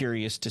 I'm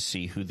curious to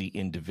see who the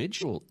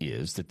individual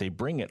is that they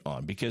bring it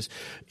on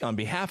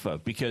behalf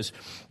of, because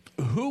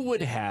who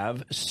would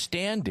have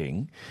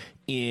standing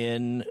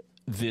in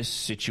this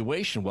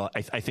situation? Well,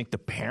 I think the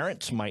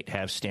parents might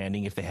have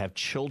standing if they have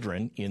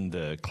children in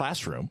the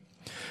classroom.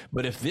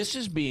 But if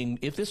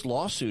this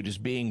lawsuit is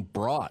being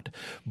brought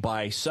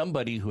by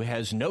somebody who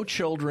has no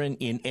children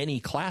in any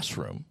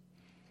classroom,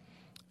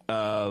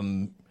 well,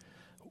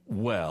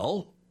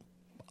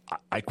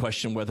 I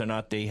question whether or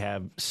not they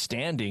have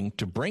standing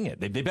to bring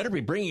it. They better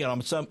be bringing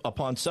it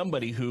upon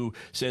somebody who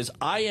says,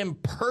 I am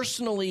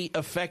personally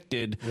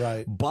affected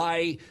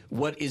by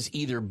what is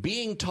either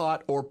being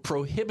taught or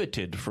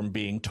prohibited from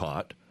being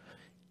taught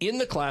in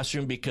the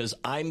classroom because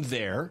I'm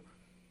there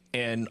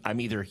and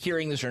I'm either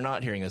hearing this or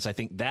not hearing this. I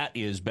think that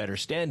is better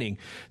standing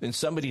than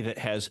somebody that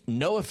has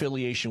no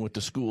affiliation with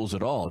the schools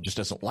at all, just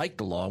doesn't like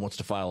the law and wants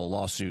to file a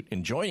lawsuit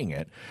enjoining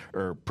it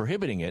or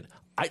prohibiting it.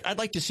 I'd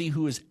like to see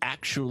who is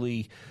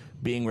actually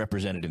being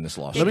represented in this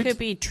lawsuit. It could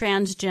be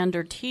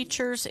transgender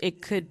teachers.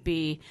 It could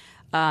be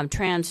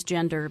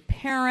transgender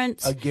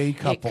parents. A gay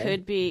couple. It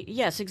could be,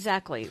 yes,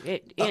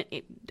 exactly.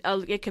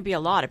 It could be a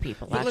lot of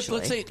people,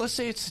 actually. Let's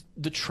say it's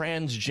the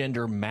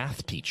transgender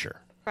math teacher.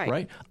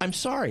 Right. I'm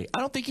sorry. I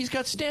don't think he's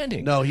got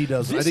standing. No, he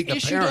doesn't. This I think the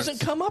issue parents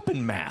doesn't come up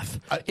in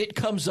math. It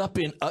comes up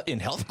in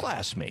health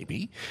class,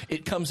 maybe.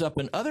 It comes up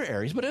in other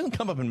areas, but it doesn't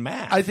come up in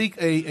math. I think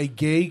a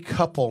gay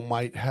couple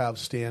might have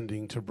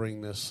standing to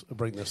bring this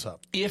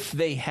up if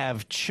they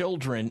have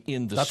children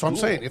in the That's school. what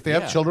I'm saying. If they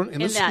have children in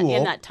the school,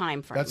 in that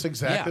time frame. That's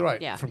exactly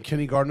right. Yeah. From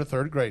kindergarten to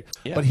third grade.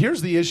 Yeah. But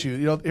here's the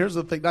issue. Here's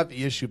the thing. Not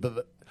the issue,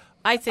 but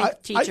I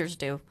think teachers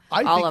do.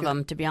 All of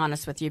them, to be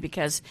honest with you,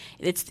 because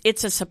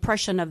it's a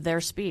suppression of their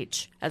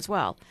speech as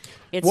well.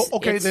 Then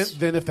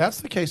if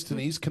that's the case,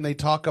 Denise, can they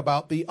talk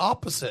about the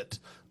opposite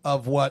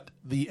of what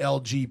the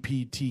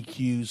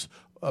LGBTQs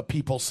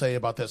people say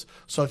about this?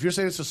 So if you're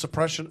saying it's a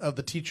suppression of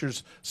the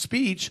teacher's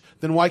speech,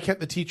 then why can't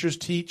the teachers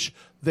teach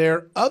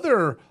their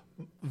other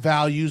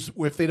values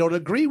if they don't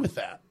agree with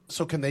that?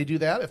 So can they do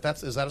that?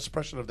 Is that a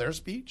suppression of their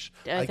speech?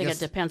 I think it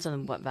depends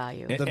on what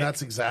value. Then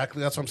that's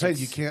what I'm saying.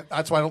 You can't.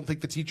 That's why I don't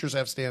think the teachers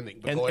have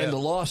standing. And the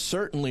law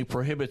certainly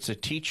prohibits a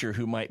teacher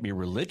who might be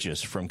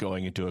religious from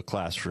going into a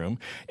classroom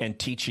and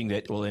teaching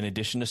that, well, in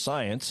addition to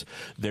science,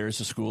 there's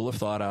a school of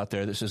thought out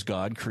there that says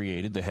God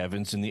created the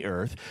heavens and the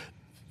earth.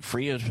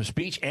 Freedom of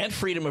speech and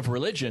freedom of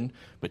religion,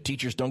 but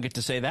teachers don't get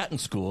to say that in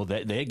school.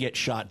 They get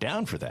shot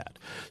down for that.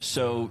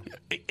 So,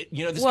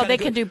 they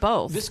can do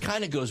both. This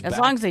kind of goes back. As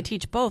long as they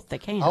teach both, they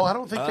can. Oh, I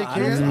don't think they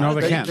can. No,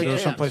 they can't. There are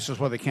some places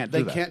where they can't do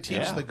that. They can't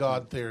teach the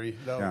God theory.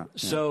 No. Yeah.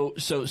 So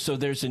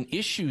there's an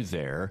issue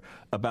there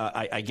about,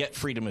 I get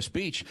freedom of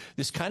speech.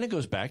 This kind of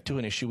goes back to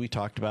an issue we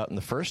talked about in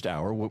the first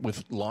hour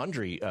with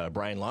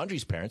Brian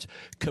Laundrie's parents,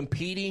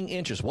 competing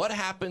interests. What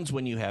happens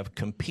when you have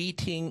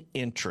competing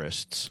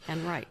interests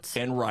and rights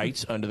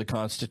under the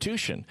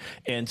Constitution?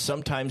 And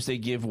sometimes they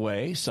give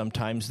way,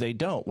 sometimes they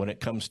don't. When it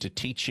comes to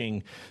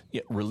teaching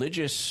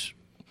religious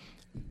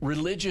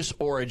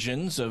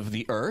origins of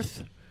the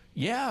earth,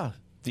 the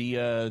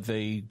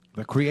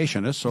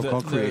creationists,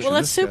 so-called creationists. Well,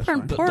 it's super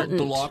important.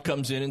 The law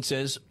comes in and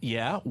says, you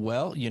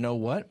know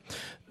what?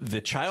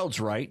 The child's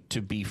right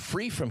to be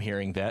free from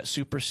hearing that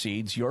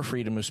supersedes your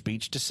freedom of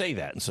speech to say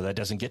that. And so that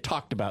doesn't get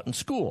talked about in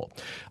school.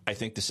 I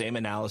think the same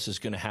analysis is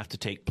going to have to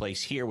take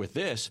place here with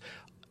this.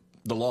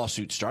 The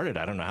lawsuit started.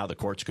 I don't know how the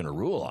court's going to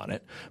rule on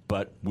it,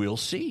 but we'll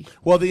see.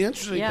 Well, the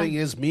interesting thing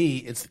is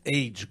it's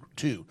age,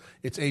 too.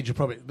 It's age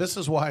appropriate. This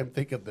is why I'm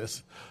thinking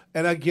this.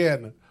 And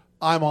again,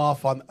 I'm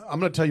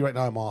going to tell you right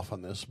now I'm off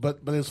on this,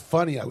 but it's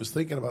funny. I was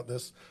thinking about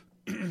this.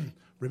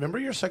 Remember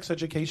your sex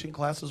education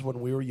classes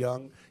when we were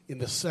young in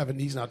the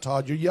 70s? Now,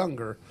 Todd, you're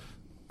younger,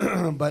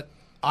 but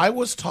I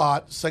was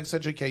taught sex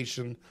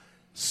education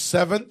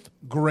 7th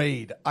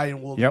grade. I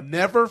will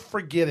never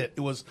forget it.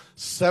 It was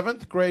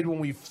 7th grade when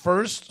we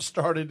first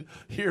started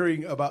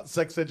hearing about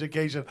sex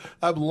education.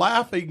 I'm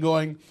laughing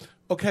going,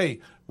 okay,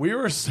 we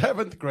were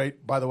 7th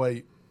grade. By the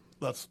way,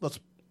 let's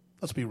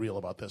be real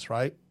about this,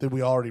 right? That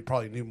we already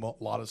probably knew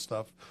a lot of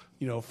stuff,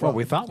 from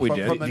we thought we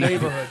did. From the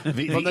neighborhood.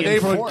 From the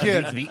neighborhood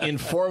kids. The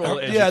informal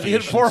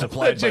education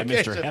supplied by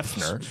Mr.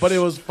 Hefner. But it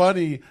was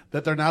funny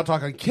that they're now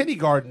talking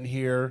kindergarten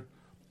here,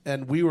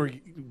 and we were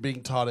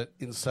being taught it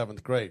in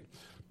 7th grade.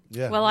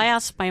 Yeah. Well, I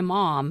asked my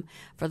mom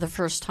for the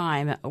first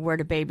time, where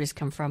do babies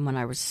come from, when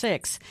I was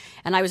 6.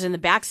 And I was in the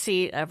back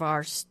seat of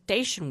our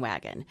station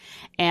wagon.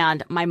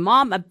 And my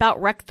mom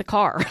about wrecked the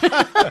car.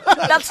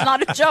 That's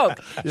not a joke.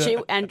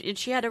 Yeah.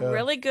 She had a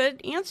really good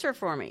answer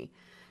for me.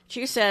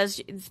 She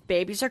says,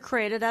 babies are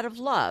created out of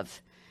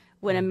love.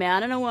 When a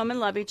man and a woman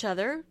love each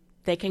other,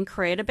 they can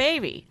create a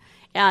baby.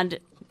 And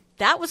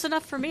that was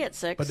enough for me at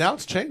 6. But now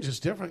it's changed. It's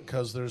different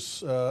because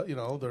there's a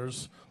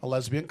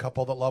lesbian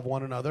couple that love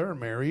one another, are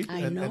married,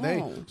 I'm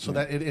arguing.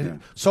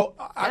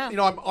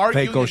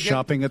 They go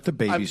shopping at the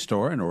baby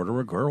store and order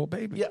a girl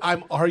baby. Yeah,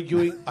 I'm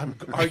arguing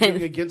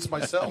against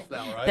myself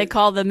now, right? They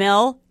call the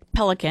male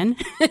pelican.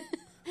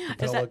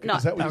 Is that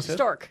what you said?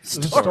 Stork.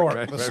 The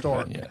stork. The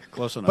stork. Yeah,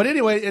 close enough. But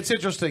anyway, it's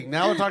interesting.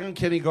 Now we're talking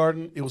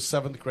kindergarten. It was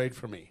 7th grade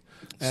for me.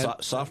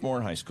 Sophomore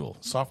in high school.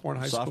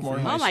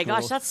 Oh my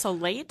gosh, that's so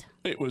late.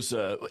 It was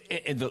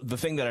the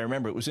thing that I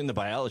remember. It was in the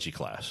biology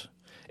class.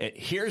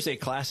 Here's a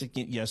classic.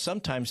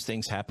 Sometimes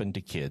things happen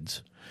to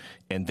kids,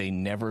 and they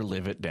never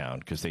live it down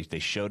because they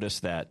showed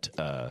us that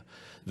the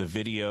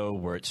video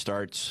where it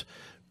starts,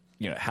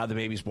 how the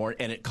baby's born,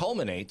 and it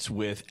culminates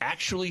with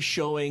actually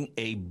showing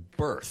a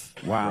birth.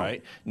 Wow.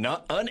 Right?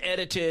 Not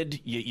unedited.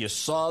 You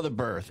saw the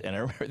birth. And I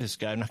remember this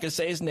guy, I'm not going to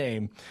say his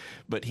name,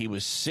 but he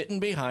was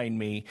sitting behind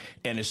me,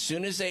 and as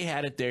soon as they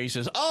had it there, he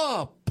says,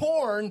 "Oh,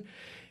 porn."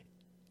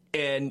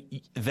 And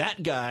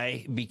that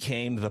guy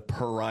became the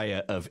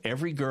pariah of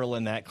every girl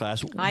in that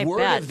class.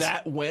 Word of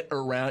that went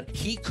around.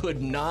 He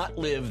could not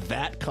live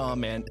that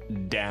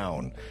comment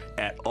down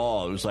at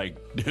all. It was like,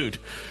 dude,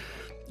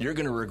 you're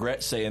going to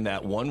regret saying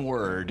that one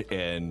word.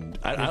 And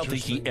I don't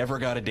think he ever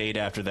got a date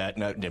after that.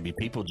 No, I mean,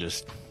 people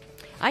just...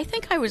 I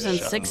think I was in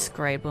 6th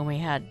grade when we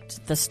had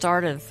the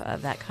start of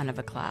that kind of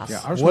a class.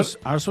 Yeah, ours was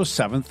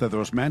 7th. There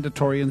was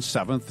mandatory in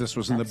 7th. This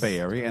was in the Bay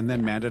Area, and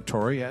then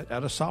mandatory at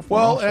a sophomore.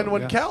 Well, also. and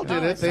when Cal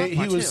did it,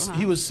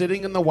 he was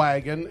sitting in the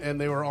wagon, and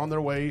they were on their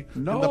way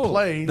in the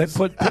planes. They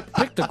put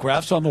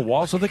pictographs on the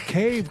walls of the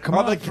cave. Come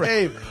on, the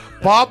cave.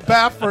 Bob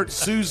Baffert,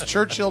 Sue's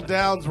Churchill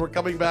Downs. We're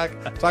coming back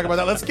talking about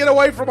that. Let's get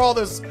away from all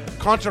this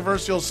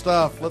controversial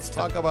stuff. Let's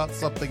talk about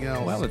something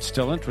else. Well, it's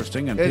still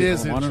interesting, and it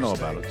people want to know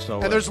about it.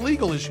 So, and there's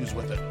legal issues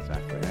with it.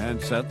 Exactly.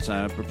 And Seth,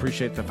 I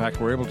appreciate the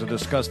fact we're able to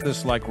discuss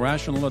this like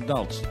rational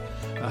adults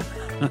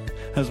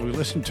as we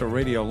listen to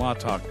Radio Law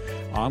Talk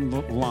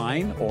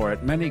online or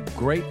at many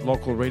great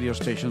local radio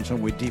stations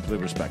whom we deeply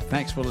respect.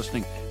 Thanks for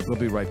listening. We'll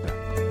be right back.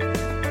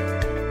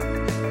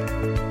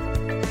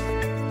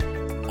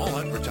 All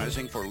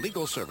advertising for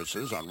legal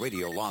services on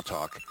Radio Law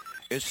Talk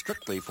is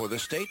strictly for the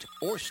state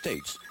or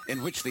states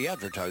in which the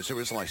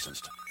advertiser is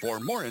licensed. For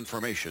more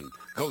information,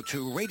 go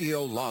to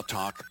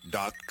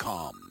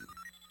radiolawtalk.com.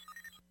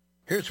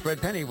 Here's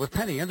Fred Penny with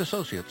Penny and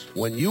Associates.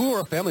 When you or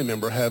a family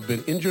member have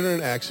been injured in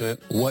an accident,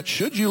 what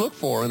should you look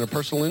for in a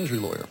personal injury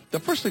lawyer? The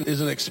first thing is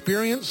an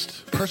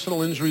experienced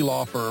personal injury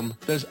law firm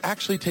that is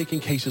actually taking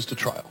cases to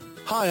trial.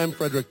 Hi, I'm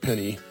Frederick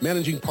Penny,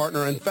 managing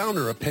partner and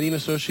founder of Penny &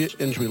 Associate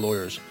Injury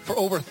Lawyers. For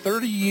over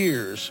 30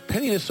 years,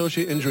 Penny &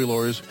 Associate Injury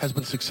Lawyers has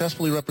been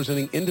successfully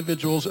representing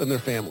individuals and their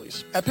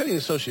families. At Penny &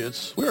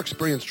 Associates, we're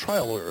experienced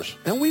trial lawyers,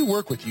 and we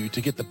work with you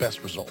to get the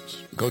best results.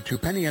 Go to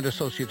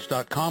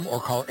PennyandAssociates.com or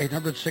call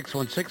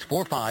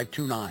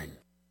 800-616-4529.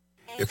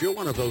 If you're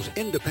one of those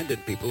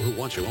independent people who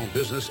wants your own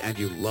business and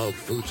you love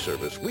food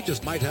service, we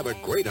just might have a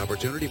great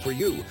opportunity for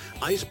you.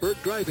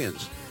 Iceberg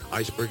Drive-Ins.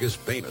 Iceberg is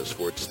famous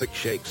for its thick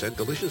shakes and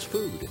delicious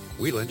food.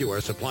 We lend you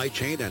our supply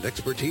chain and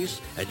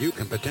expertise, and you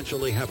can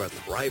potentially have a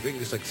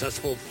thriving,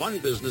 successful, fun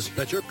business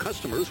that your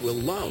customers will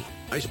love.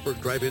 Iceberg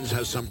Drive-Ins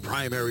has some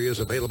prime areas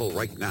available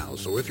right now,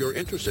 so if you're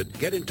interested,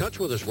 get in touch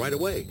with us right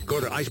away. Go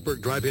to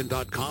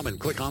icebergdrivein.com and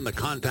click on the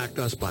Contact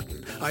Us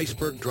button.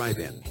 Iceberg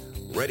Drive-In,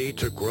 ready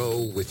to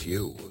grow with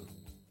you.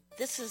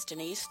 This is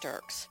Denise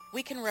Dirks.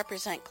 We can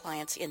represent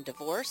clients in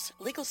divorce,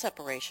 legal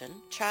separation,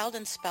 child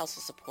and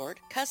spousal support,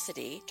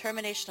 custody,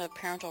 termination of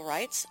parental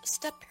rights,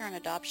 step-parent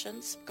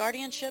adoptions,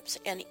 guardianships,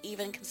 and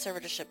even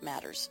conservatorship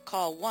matters.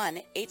 Call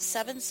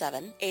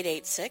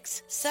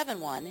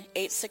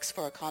 1-877-886-7186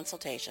 for a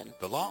consultation.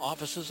 The law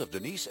offices of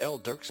Denise L.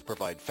 Dirks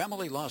provide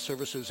family law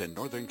services in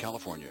Northern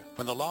California.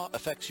 When the law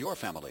affects your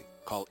family,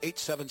 call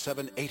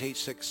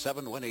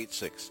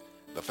 877-886-7186.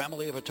 The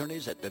family of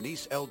attorneys at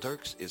Denise L.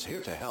 Dirks is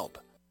here to help.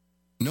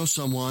 Know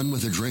someone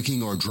with a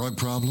drinking or drug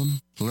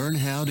problem? Learn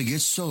how to get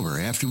sober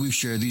after we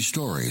share these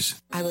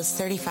stories. I was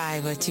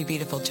 35 with 2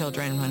 beautiful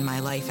children when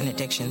my life and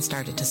addiction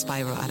started to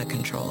spiral out of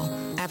control.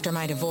 After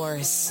my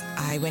divorce,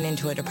 I went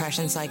into a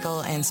depression cycle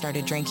and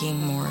started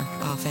drinking more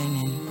often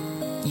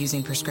and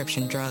using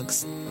prescription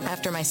drugs.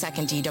 After my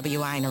second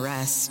DWI and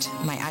arrest,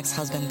 my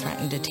ex-husband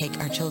threatened to take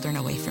our children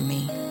away from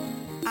me.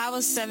 I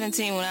was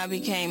 17 when I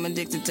became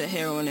addicted to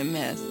heroin and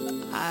meth.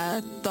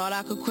 I thought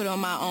I could quit on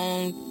my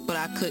own, but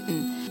I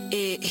couldn't.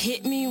 It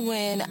hit me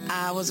when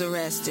I was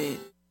arrested.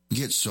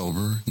 Get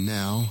sober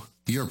now.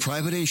 Your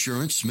private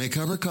insurance may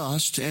cover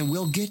costs and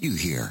we'll get you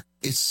here.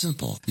 It's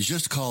simple.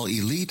 Just call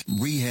Elite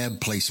Rehab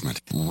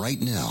Placement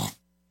right now.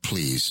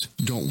 Please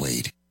don't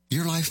wait.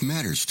 Your life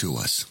matters to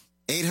us.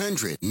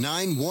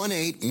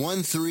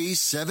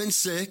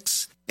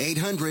 800-918-1376.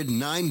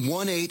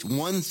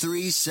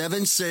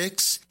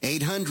 800-918-1376.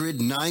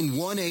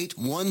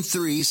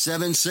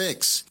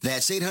 800-918-1376.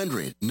 That's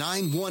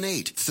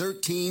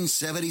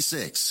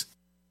 800-918-1376.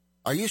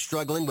 Are you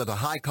struggling with a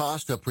high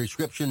cost of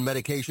prescription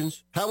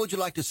medications? How would you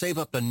like to save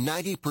up to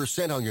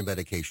 90% on your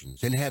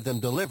medications and have them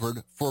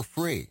delivered for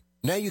free?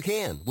 Now you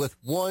can with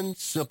one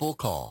simple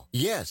call.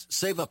 Yes,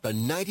 save up to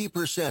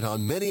 90%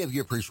 on many of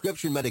your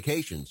prescription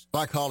medications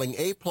by calling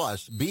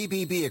A-Plus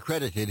BBB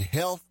accredited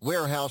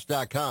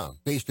HealthWarehouse.com,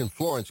 based in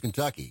Florence,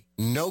 Kentucky.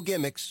 No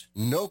gimmicks,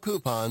 no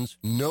coupons,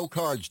 no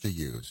cards to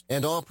use.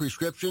 And all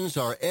prescriptions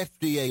are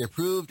FDA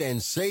approved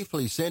and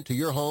safely sent to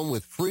your home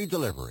with free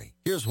delivery.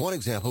 Here's one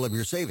example of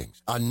your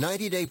savings. A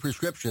 90-day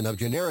prescription of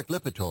generic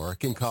Lipitor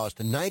can cost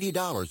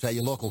 $90 at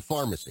your local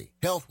pharmacy.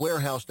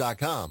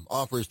 HealthWarehouse.com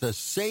offers the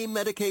same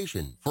medication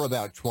for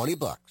about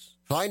 $20.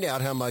 Find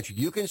out how much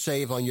you can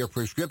save on your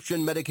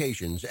prescription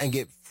medications and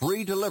get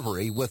free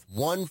delivery with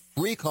one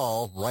free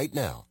call right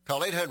now. Call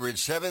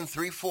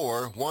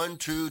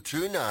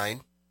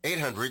 800-734-1229.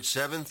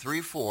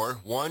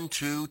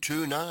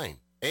 800-734-1229.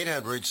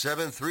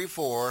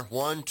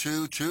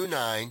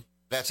 800-734-1229.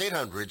 That's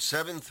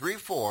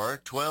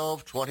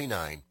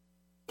 800-734-1229.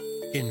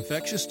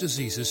 Infectious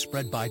diseases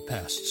spread by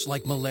pests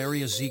like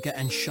malaria, Zika,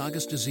 and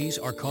Chagas disease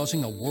are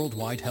causing a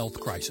worldwide health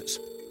crisis.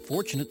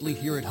 Fortunately,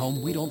 here at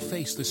home, we don't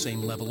face the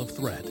same level of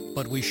threat,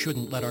 but we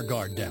shouldn't let our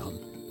guard down.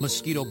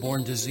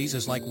 Mosquito-borne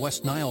diseases like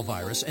West Nile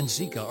virus and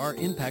Zika are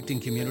impacting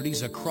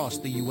communities across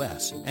the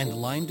U.S., and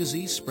Lyme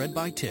disease spread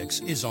by ticks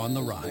is on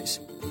the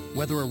rise.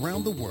 Whether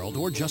around the world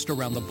or just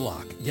around the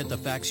block, get the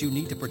facts you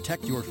need to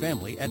protect your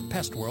family at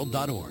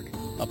pestworld.org.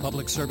 A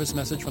public service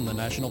message from the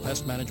National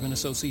Pest Management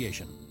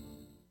Association.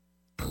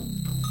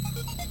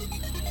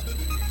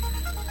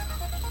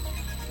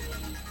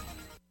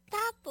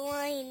 Stop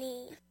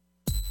whining.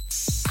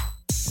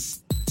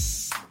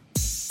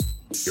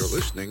 You're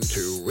listening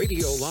to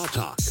Radio Law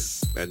Talk.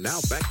 And now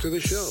back to the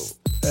show.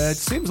 It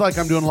seems like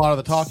I'm doing a lot of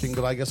the talking,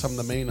 but I guess I'm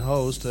the main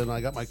host, and I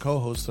got my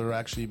co-hosts that are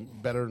actually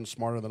better and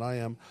smarter than I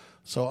am.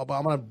 So I'm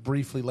going to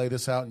briefly lay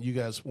this out, and you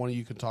guys, one of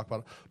you can talk about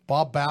it.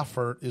 Bob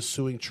Baffert is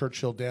suing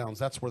Churchill Downs.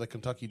 That's where the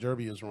Kentucky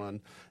Derby is run.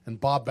 And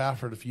Bob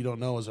Baffert, if you don't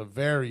know, is a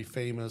very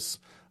famous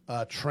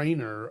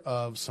trainer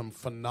of some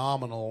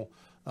phenomenal,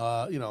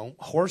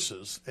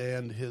 horses.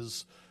 And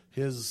his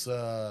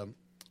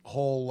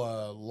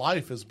whole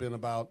life has been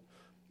about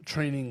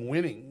training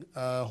winning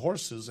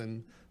horses,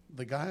 and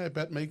the guy I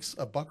bet makes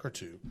a buck or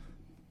two.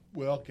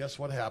 Well, guess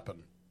what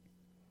happened?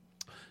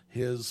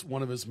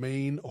 One of his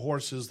main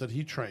horses that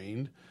he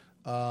trained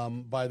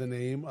by the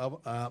name of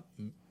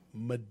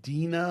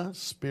Medina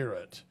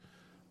Spirit,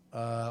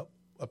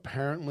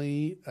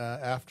 apparently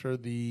after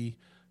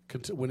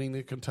winning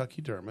the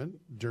Kentucky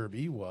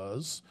Derby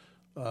was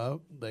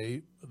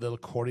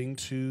according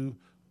to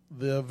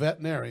the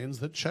veterinarians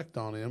that checked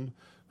on him,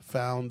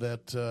 found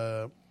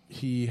that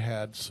he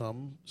had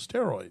some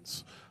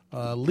steroids,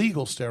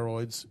 legal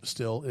steroids,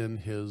 still in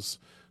his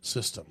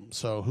system.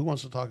 So who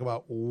wants to talk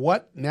about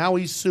what? Now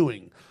he's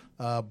suing.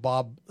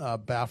 Bob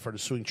Baffert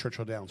is suing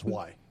Churchill Downs.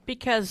 Why?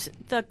 Because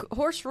the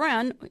horse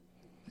ran,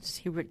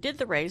 he did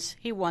the race,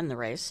 he won the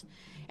race,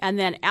 and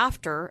then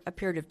after a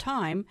period of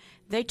time,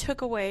 they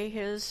took away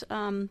his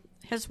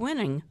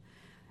winning,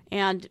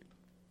 and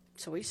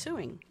so he's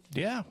suing.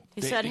 Yeah.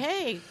 He said,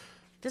 hey,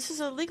 this is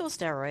a legal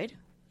steroid.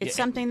 It's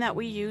something that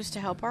we use to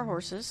help our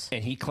horses.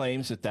 And he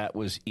claims that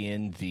was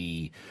in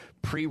the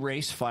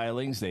pre-race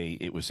filings.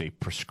 It was a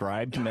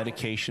prescribed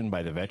medication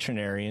by the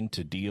veterinarian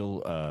to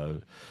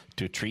to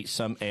treat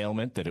some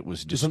ailment, that it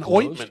was disclosed. It's an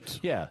ointment.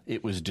 Yeah,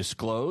 it was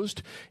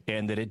disclosed,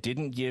 and that it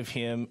didn't give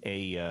him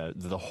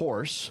the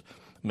horse,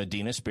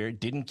 Medina Spirit,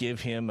 didn't give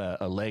him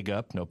a leg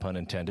up, no pun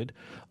intended,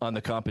 on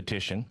the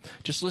competition.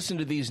 Just listen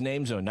to these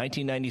names, though.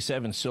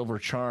 1997, Silver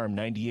Charm.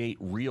 98,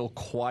 Real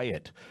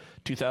Quiet.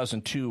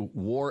 2002,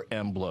 War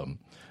Emblem.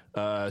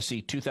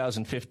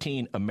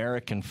 2015,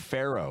 American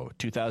Pharaoh.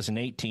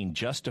 2018,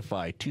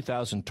 Justify.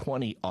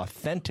 2020,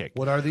 Authentic.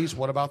 What are these?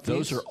 What about these?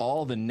 Those are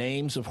all the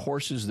names of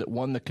horses that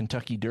won the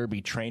Kentucky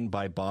Derby trained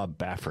by Bob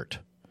Baffert.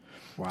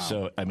 Wow.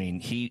 So, I mean,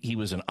 he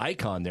was an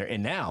icon there.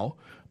 And now,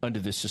 under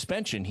this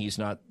suspension, he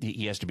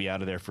has to be out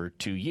of there for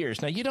 2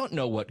 years. Now, you don't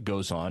know what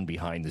goes on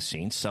behind the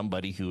scenes.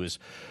 Somebody who has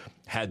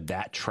had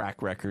that track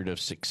record of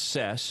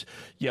success,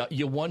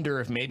 you wonder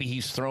if maybe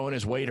he's throwing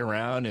his weight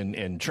around,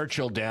 and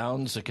Churchill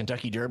Downs, the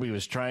Kentucky Derby,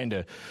 was trying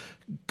to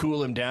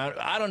cool him down.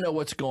 I don't know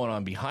what's going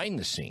on behind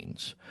the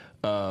scenes.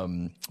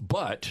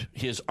 But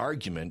his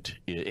argument,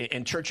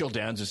 and Churchill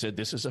Downs has said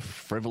this is a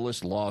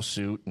frivolous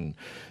lawsuit, and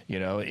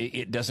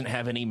it doesn't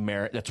have any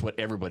merit. That's what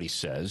everybody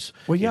says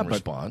in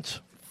response.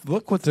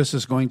 Look what this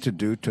is going to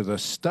do to the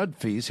stud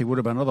fees he would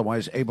have been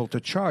otherwise able to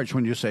charge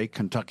when you say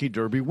Kentucky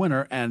Derby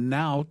winner and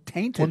now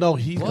tainted. Well, no,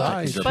 he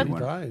died.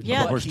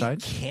 Yeah, the horse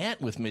died? He can't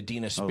with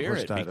Medina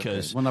Spirit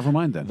because well, never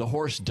mind then. The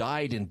horse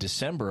died in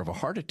December of a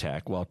heart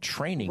attack while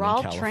training in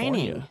California.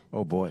 Training.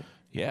 Oh boy.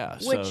 Yeah.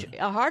 Which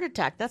a heart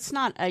attack, that's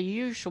not a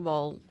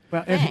usual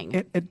Well, thing.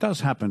 it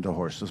does happen to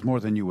horses more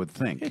than you would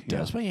think. It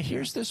does. Well,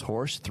 here's this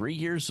horse, 3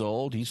 years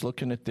old. He's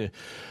looking at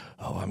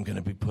I'm going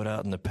to be put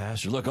out in the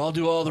pasture. Look, I'll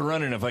do all the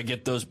running if I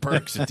get those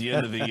perks at the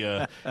end of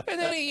the. And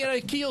then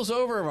he keels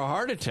over of a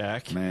heart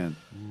attack. Man,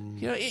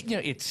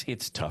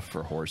 it's tough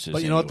for horses.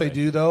 But you know what they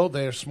do though?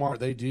 They're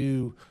smart. They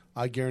do.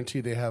 I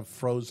guarantee they have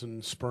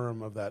frozen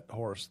sperm of that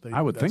horse.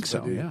 I would think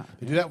so. Yeah,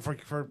 they do that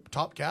for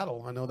top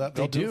cattle. I know that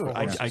they do. For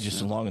I just,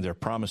 as long as they're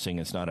promising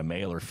it's not a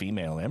male or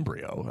female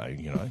embryo, I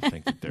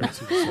think that they're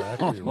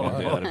exactly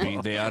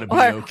right. They ought to be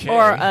okay.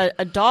 Or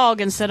a dog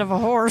instead of a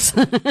horse.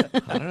 I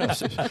don't know.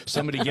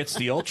 Somebody gets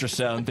the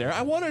ultrasound there.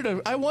 I wanted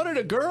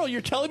a girl. You're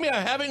telling me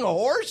I'm having a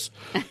horse?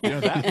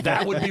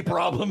 That would be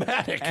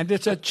problematic. And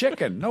it's a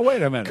chicken. No,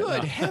 wait a minute.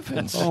 Good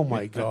heavens! Oh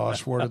my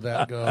gosh, where did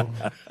that go?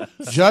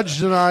 Judge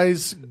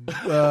denies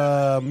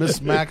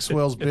Miss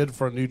Maxwell's bid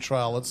for a new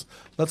trial.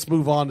 Let's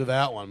move on to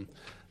that one.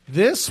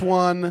 This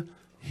one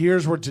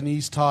here's where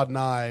Denise, Todd, and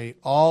I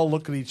all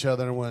look at each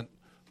other and went,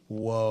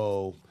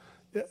 whoa.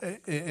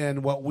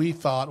 And what we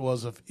thought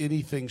was if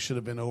anything should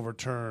have been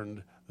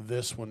overturned,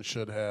 this one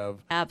should have.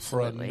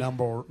 Absolutely.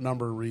 For a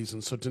number of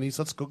reasons. So, Denise,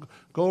 let's go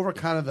over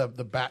kind of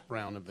the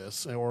background of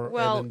this.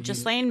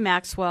 Ghislaine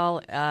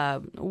Maxwell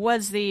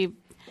was the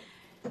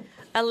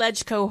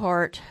alleged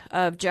cohort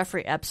of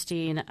Jeffrey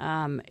Epstein.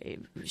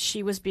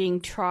 She was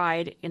being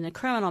tried in a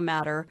criminal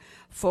matter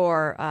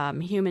for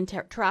human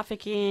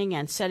trafficking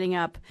and setting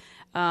up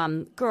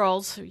young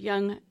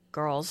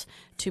girls,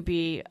 to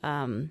be,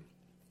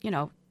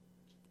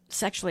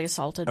 sexually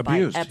assaulted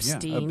by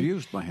Epstein. Yeah,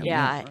 abused by him.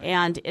 Yeah, right.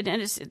 and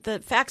the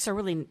facts are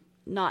really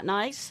not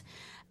nice.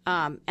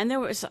 And there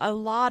was a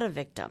lot of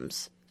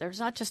victims.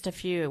 There's not just a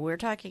few. We're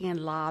talking a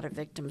lot of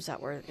victims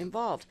that were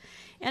involved.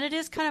 And it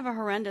is kind of a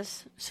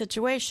horrendous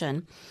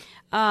situation.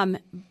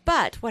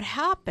 But what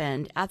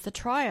happened at the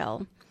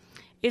trial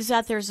is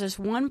that there's this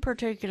one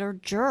particular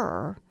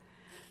juror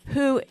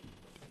who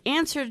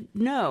answered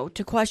no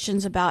to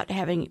questions about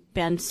having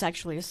been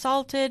sexually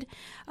assaulted,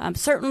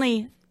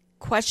 certainly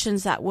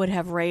questions that would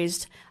have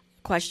raised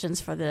questions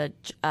for the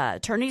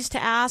attorneys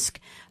to ask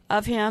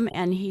of him,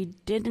 and he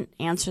didn't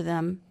answer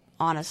them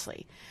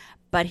honestly.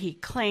 But he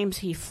claims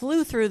he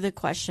flew through the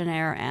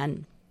questionnaire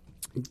and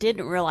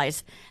didn't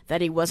realize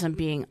that he wasn't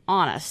being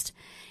honest.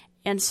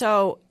 And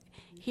so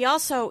he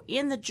also,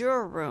 in the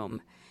juror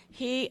room,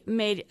 he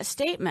made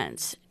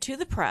statements to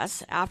the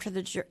press after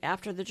the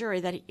jury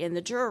that in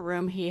the juror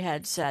room he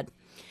had said,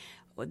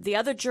 the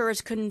other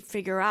jurors couldn't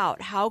figure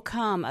out how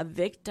come a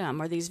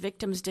victim or these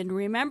victims didn't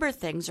remember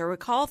things or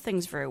recall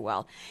things very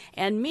well.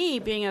 And me,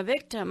 being a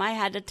victim, I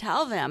had to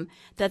tell them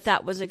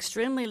that was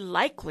extremely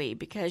likely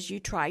because you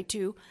try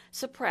to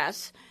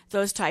suppress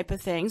those type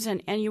of things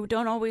and you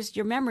don't always,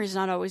 your memory's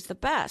not always the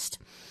best.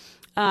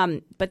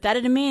 But that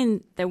didn't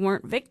mean they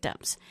weren't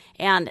victims.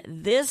 And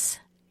this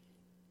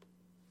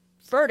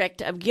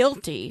verdict of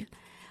guilty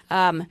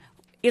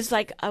is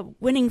like a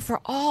winning for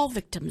all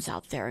victims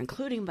out there,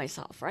 including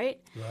myself, right?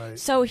 Right.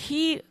 So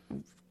he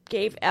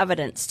gave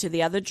evidence to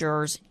the other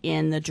jurors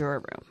in the juror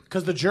room.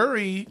 Because the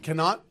jury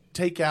cannot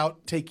take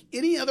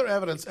any other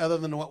evidence other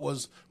than what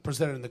was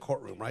presented in the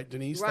courtroom, right,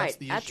 Denise? Right, That's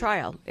the at issue.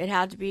 trial. It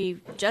had to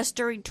be just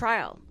during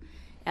trial.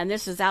 And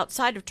this is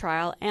outside of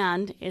trial,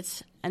 and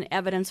it's an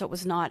evidence that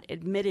was not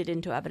admitted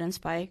into evidence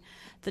by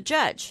the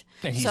judge.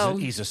 And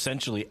he's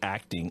essentially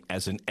acting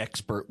as an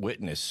expert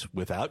witness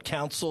without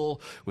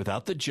counsel,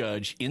 without the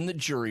judge, in the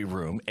jury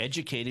room,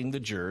 educating the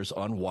jurors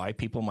on why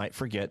people might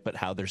forget, but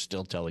how they're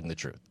still telling the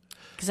truth.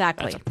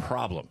 Exactly. That's a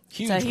problem.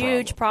 It's a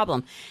huge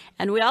problem.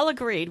 And we all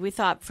agreed. We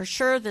thought for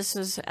sure this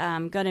is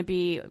going to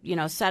be,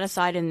 set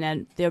aside and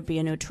then there'll be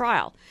a new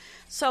trial.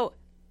 So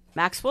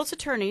Maxwell's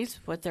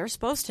attorneys, what they're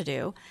supposed to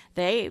do,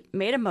 they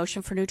made a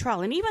motion for new trial.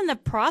 And even the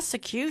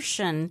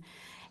prosecution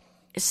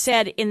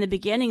said in the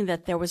beginning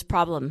that there was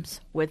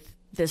problems with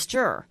this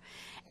juror.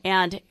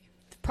 And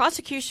the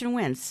prosecution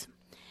wins.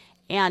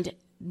 And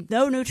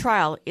no new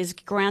trial is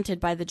granted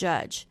by the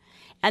judge.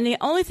 And the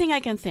only thing I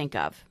can think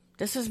of,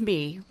 this is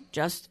me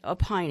just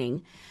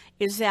opining,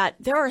 is that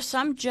there are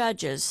some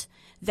judges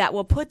that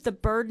will put the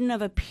burden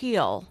of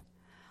appeal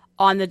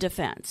on the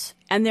defense.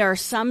 And there are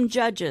some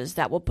judges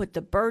that will put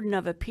the burden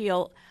of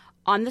appeal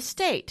on the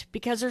state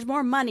because there's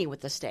more money with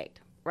the state,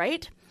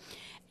 right?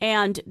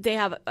 And they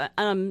have,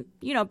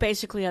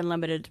 basically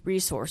unlimited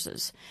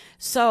resources.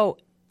 So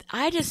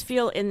I just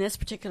feel in this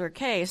particular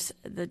case,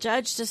 the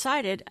judge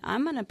decided,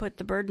 I'm going to put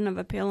the burden of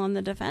appeal on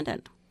the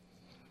defendant.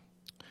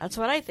 That's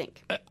what I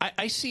think.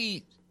 I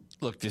see.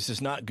 Look, this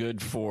is not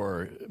good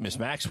for Ms.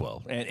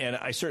 Maxwell. And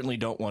I certainly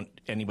don't want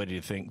anybody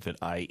to think that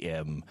I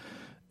am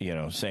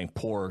saying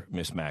poor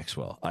Miss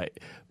Maxwell.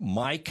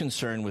 My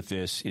concern with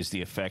this is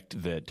the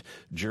effect that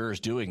jurors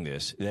doing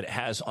this, that it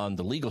has on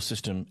the legal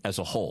system as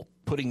a whole,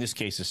 putting this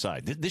case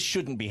aside. This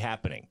shouldn't be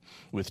happening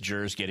with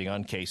jurors getting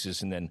on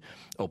cases and then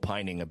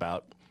opining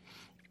about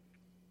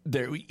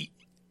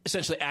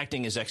essentially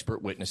acting as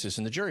expert witnesses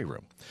in the jury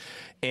room.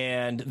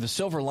 And the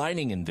silver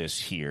lining in this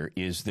here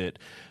is that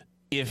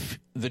if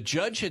the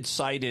judge had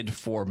cited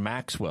for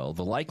Maxwell,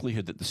 the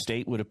likelihood that the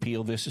state would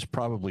appeal this is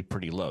probably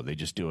pretty low. They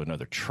just do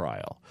another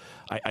trial.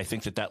 I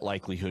think that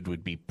likelihood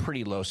would be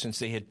pretty low since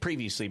they had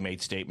previously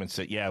made statements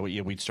that,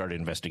 we'd start an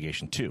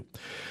investigation too.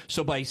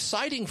 So by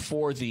citing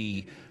for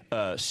the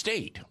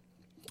state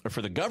or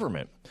for the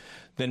government,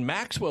 then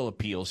Maxwell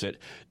appeals it.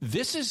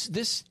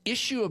 This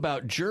issue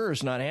about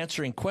jurors not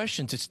answering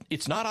questions,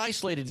 it's not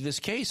isolated to this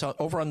case.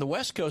 Over on the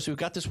West Coast, we've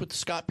got this with the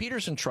Scott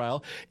Peterson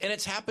trial, and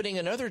it's happening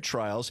in other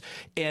trials.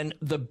 And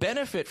the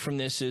benefit from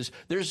this is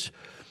there's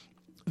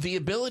the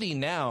ability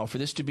now for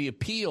this to be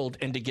appealed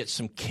and to get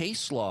some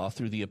case law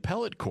through the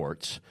appellate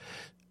courts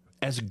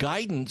as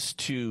guidance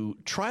to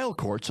trial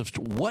courts of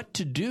what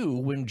to do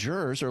when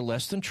jurors are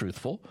less than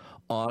truthful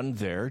on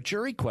their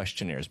jury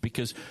questionnaires,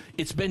 because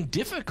it's been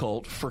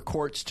difficult for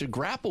courts to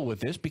grapple with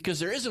this because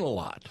there isn't a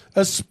lot.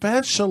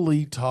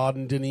 Especially, Todd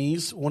and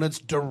Denise, when it's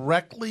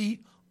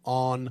directly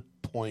on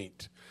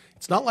point.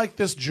 It's not like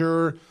this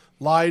juror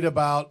lied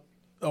about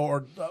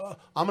or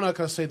I'm not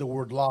going to say the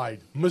word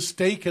lied,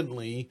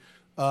 mistakenly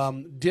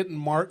didn't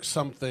mark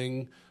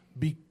something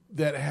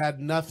that had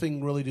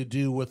nothing really to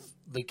do with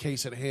the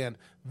case at hand.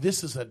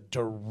 This is a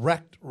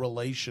direct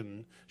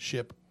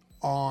relationship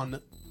on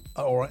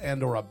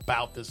or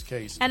about this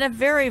case. And a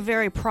very,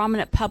 very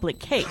prominent public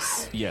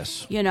case.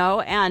 Yes.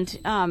 And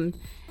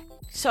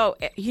so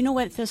you know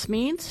what this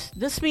means?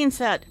 This means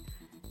that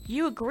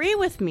you agree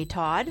with me,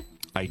 Todd.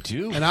 I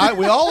do. And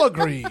we all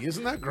agree.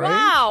 Isn't that great?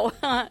 Wow.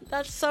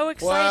 That's so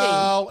exciting.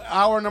 Well,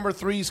 hour number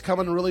 3 is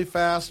coming really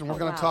fast, and we're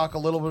going to talk a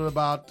little bit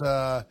about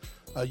a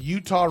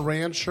Utah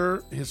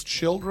rancher, his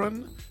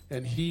children,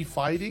 and he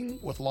fighting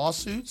with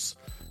lawsuits,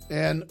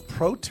 and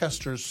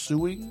protesters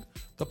suing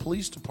the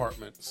police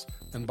departments.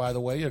 And by the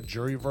way, a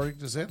jury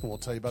verdict is in. We'll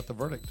tell you about the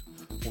verdict.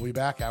 We'll be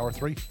back, hour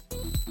 3.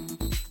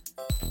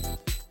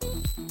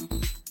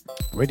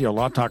 Radio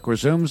Law Talk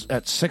resumes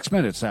at 6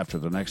 minutes after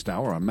the next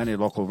hour on many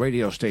local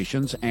radio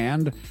stations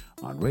and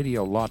on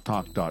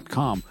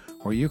RadioLawTalk.com,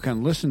 where you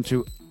can listen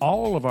to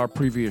all of our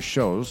previous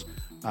shows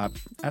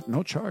at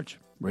no charge.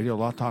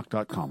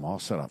 RadioLawTalk.com, all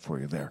set up for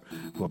you there.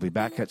 We'll be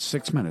back at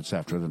 6 minutes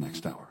after the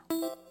next hour.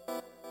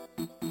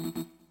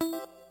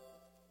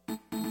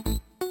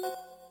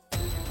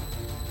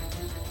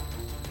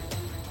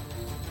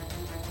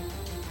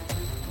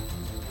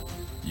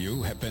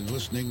 You have been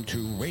listening to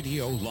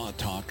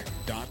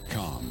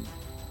RadioLawTalk.com,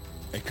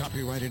 a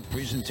copyrighted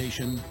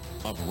presentation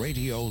of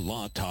Radio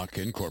Law Talk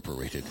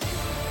Incorporated.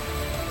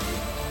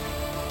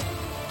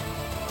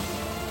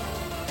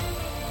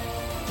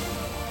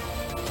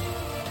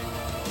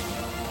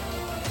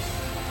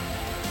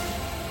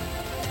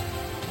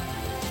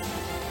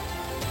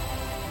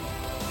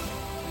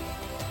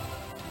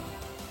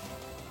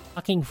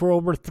 Talking for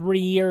over 3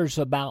 years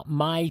about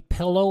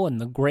MyPillow and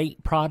the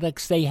great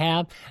products they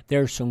have.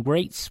 There's some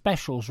great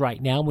specials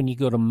right now. When you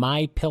go to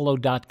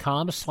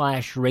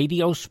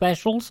mypillow.com/radio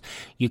specials,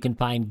 you can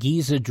find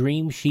Giza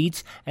Dream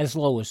Sheets as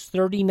low as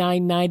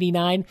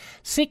 $39.99.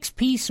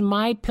 6-piece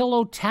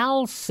MyPillow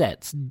towel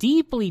sets,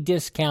 deeply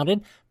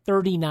discounted,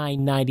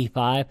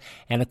 $39.95.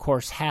 And of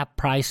course, half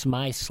price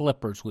My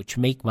Slippers, which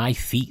make my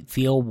feet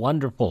feel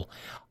wonderful.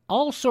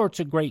 All sorts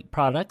of great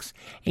products,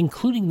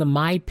 including the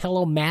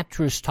MyPillow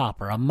mattress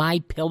topper, a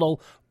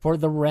MyPillow for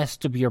the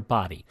rest of your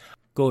body.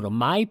 Go to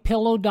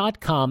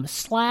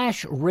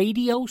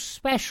mypillow.com/radio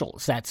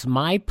specials. That's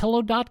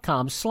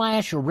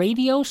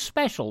mypillow.com/radio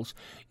specials.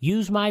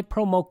 Use my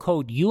promo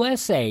code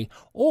USA,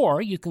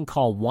 or you can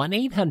call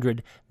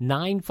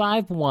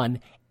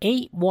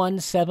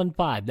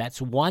 1-800-951-8175. That's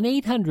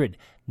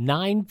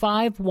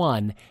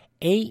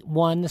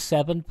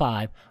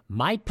 1-800-951-8175.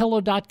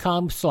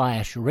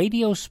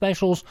 mypillow.com/radio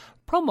specials,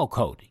 promo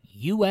code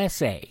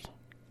USA.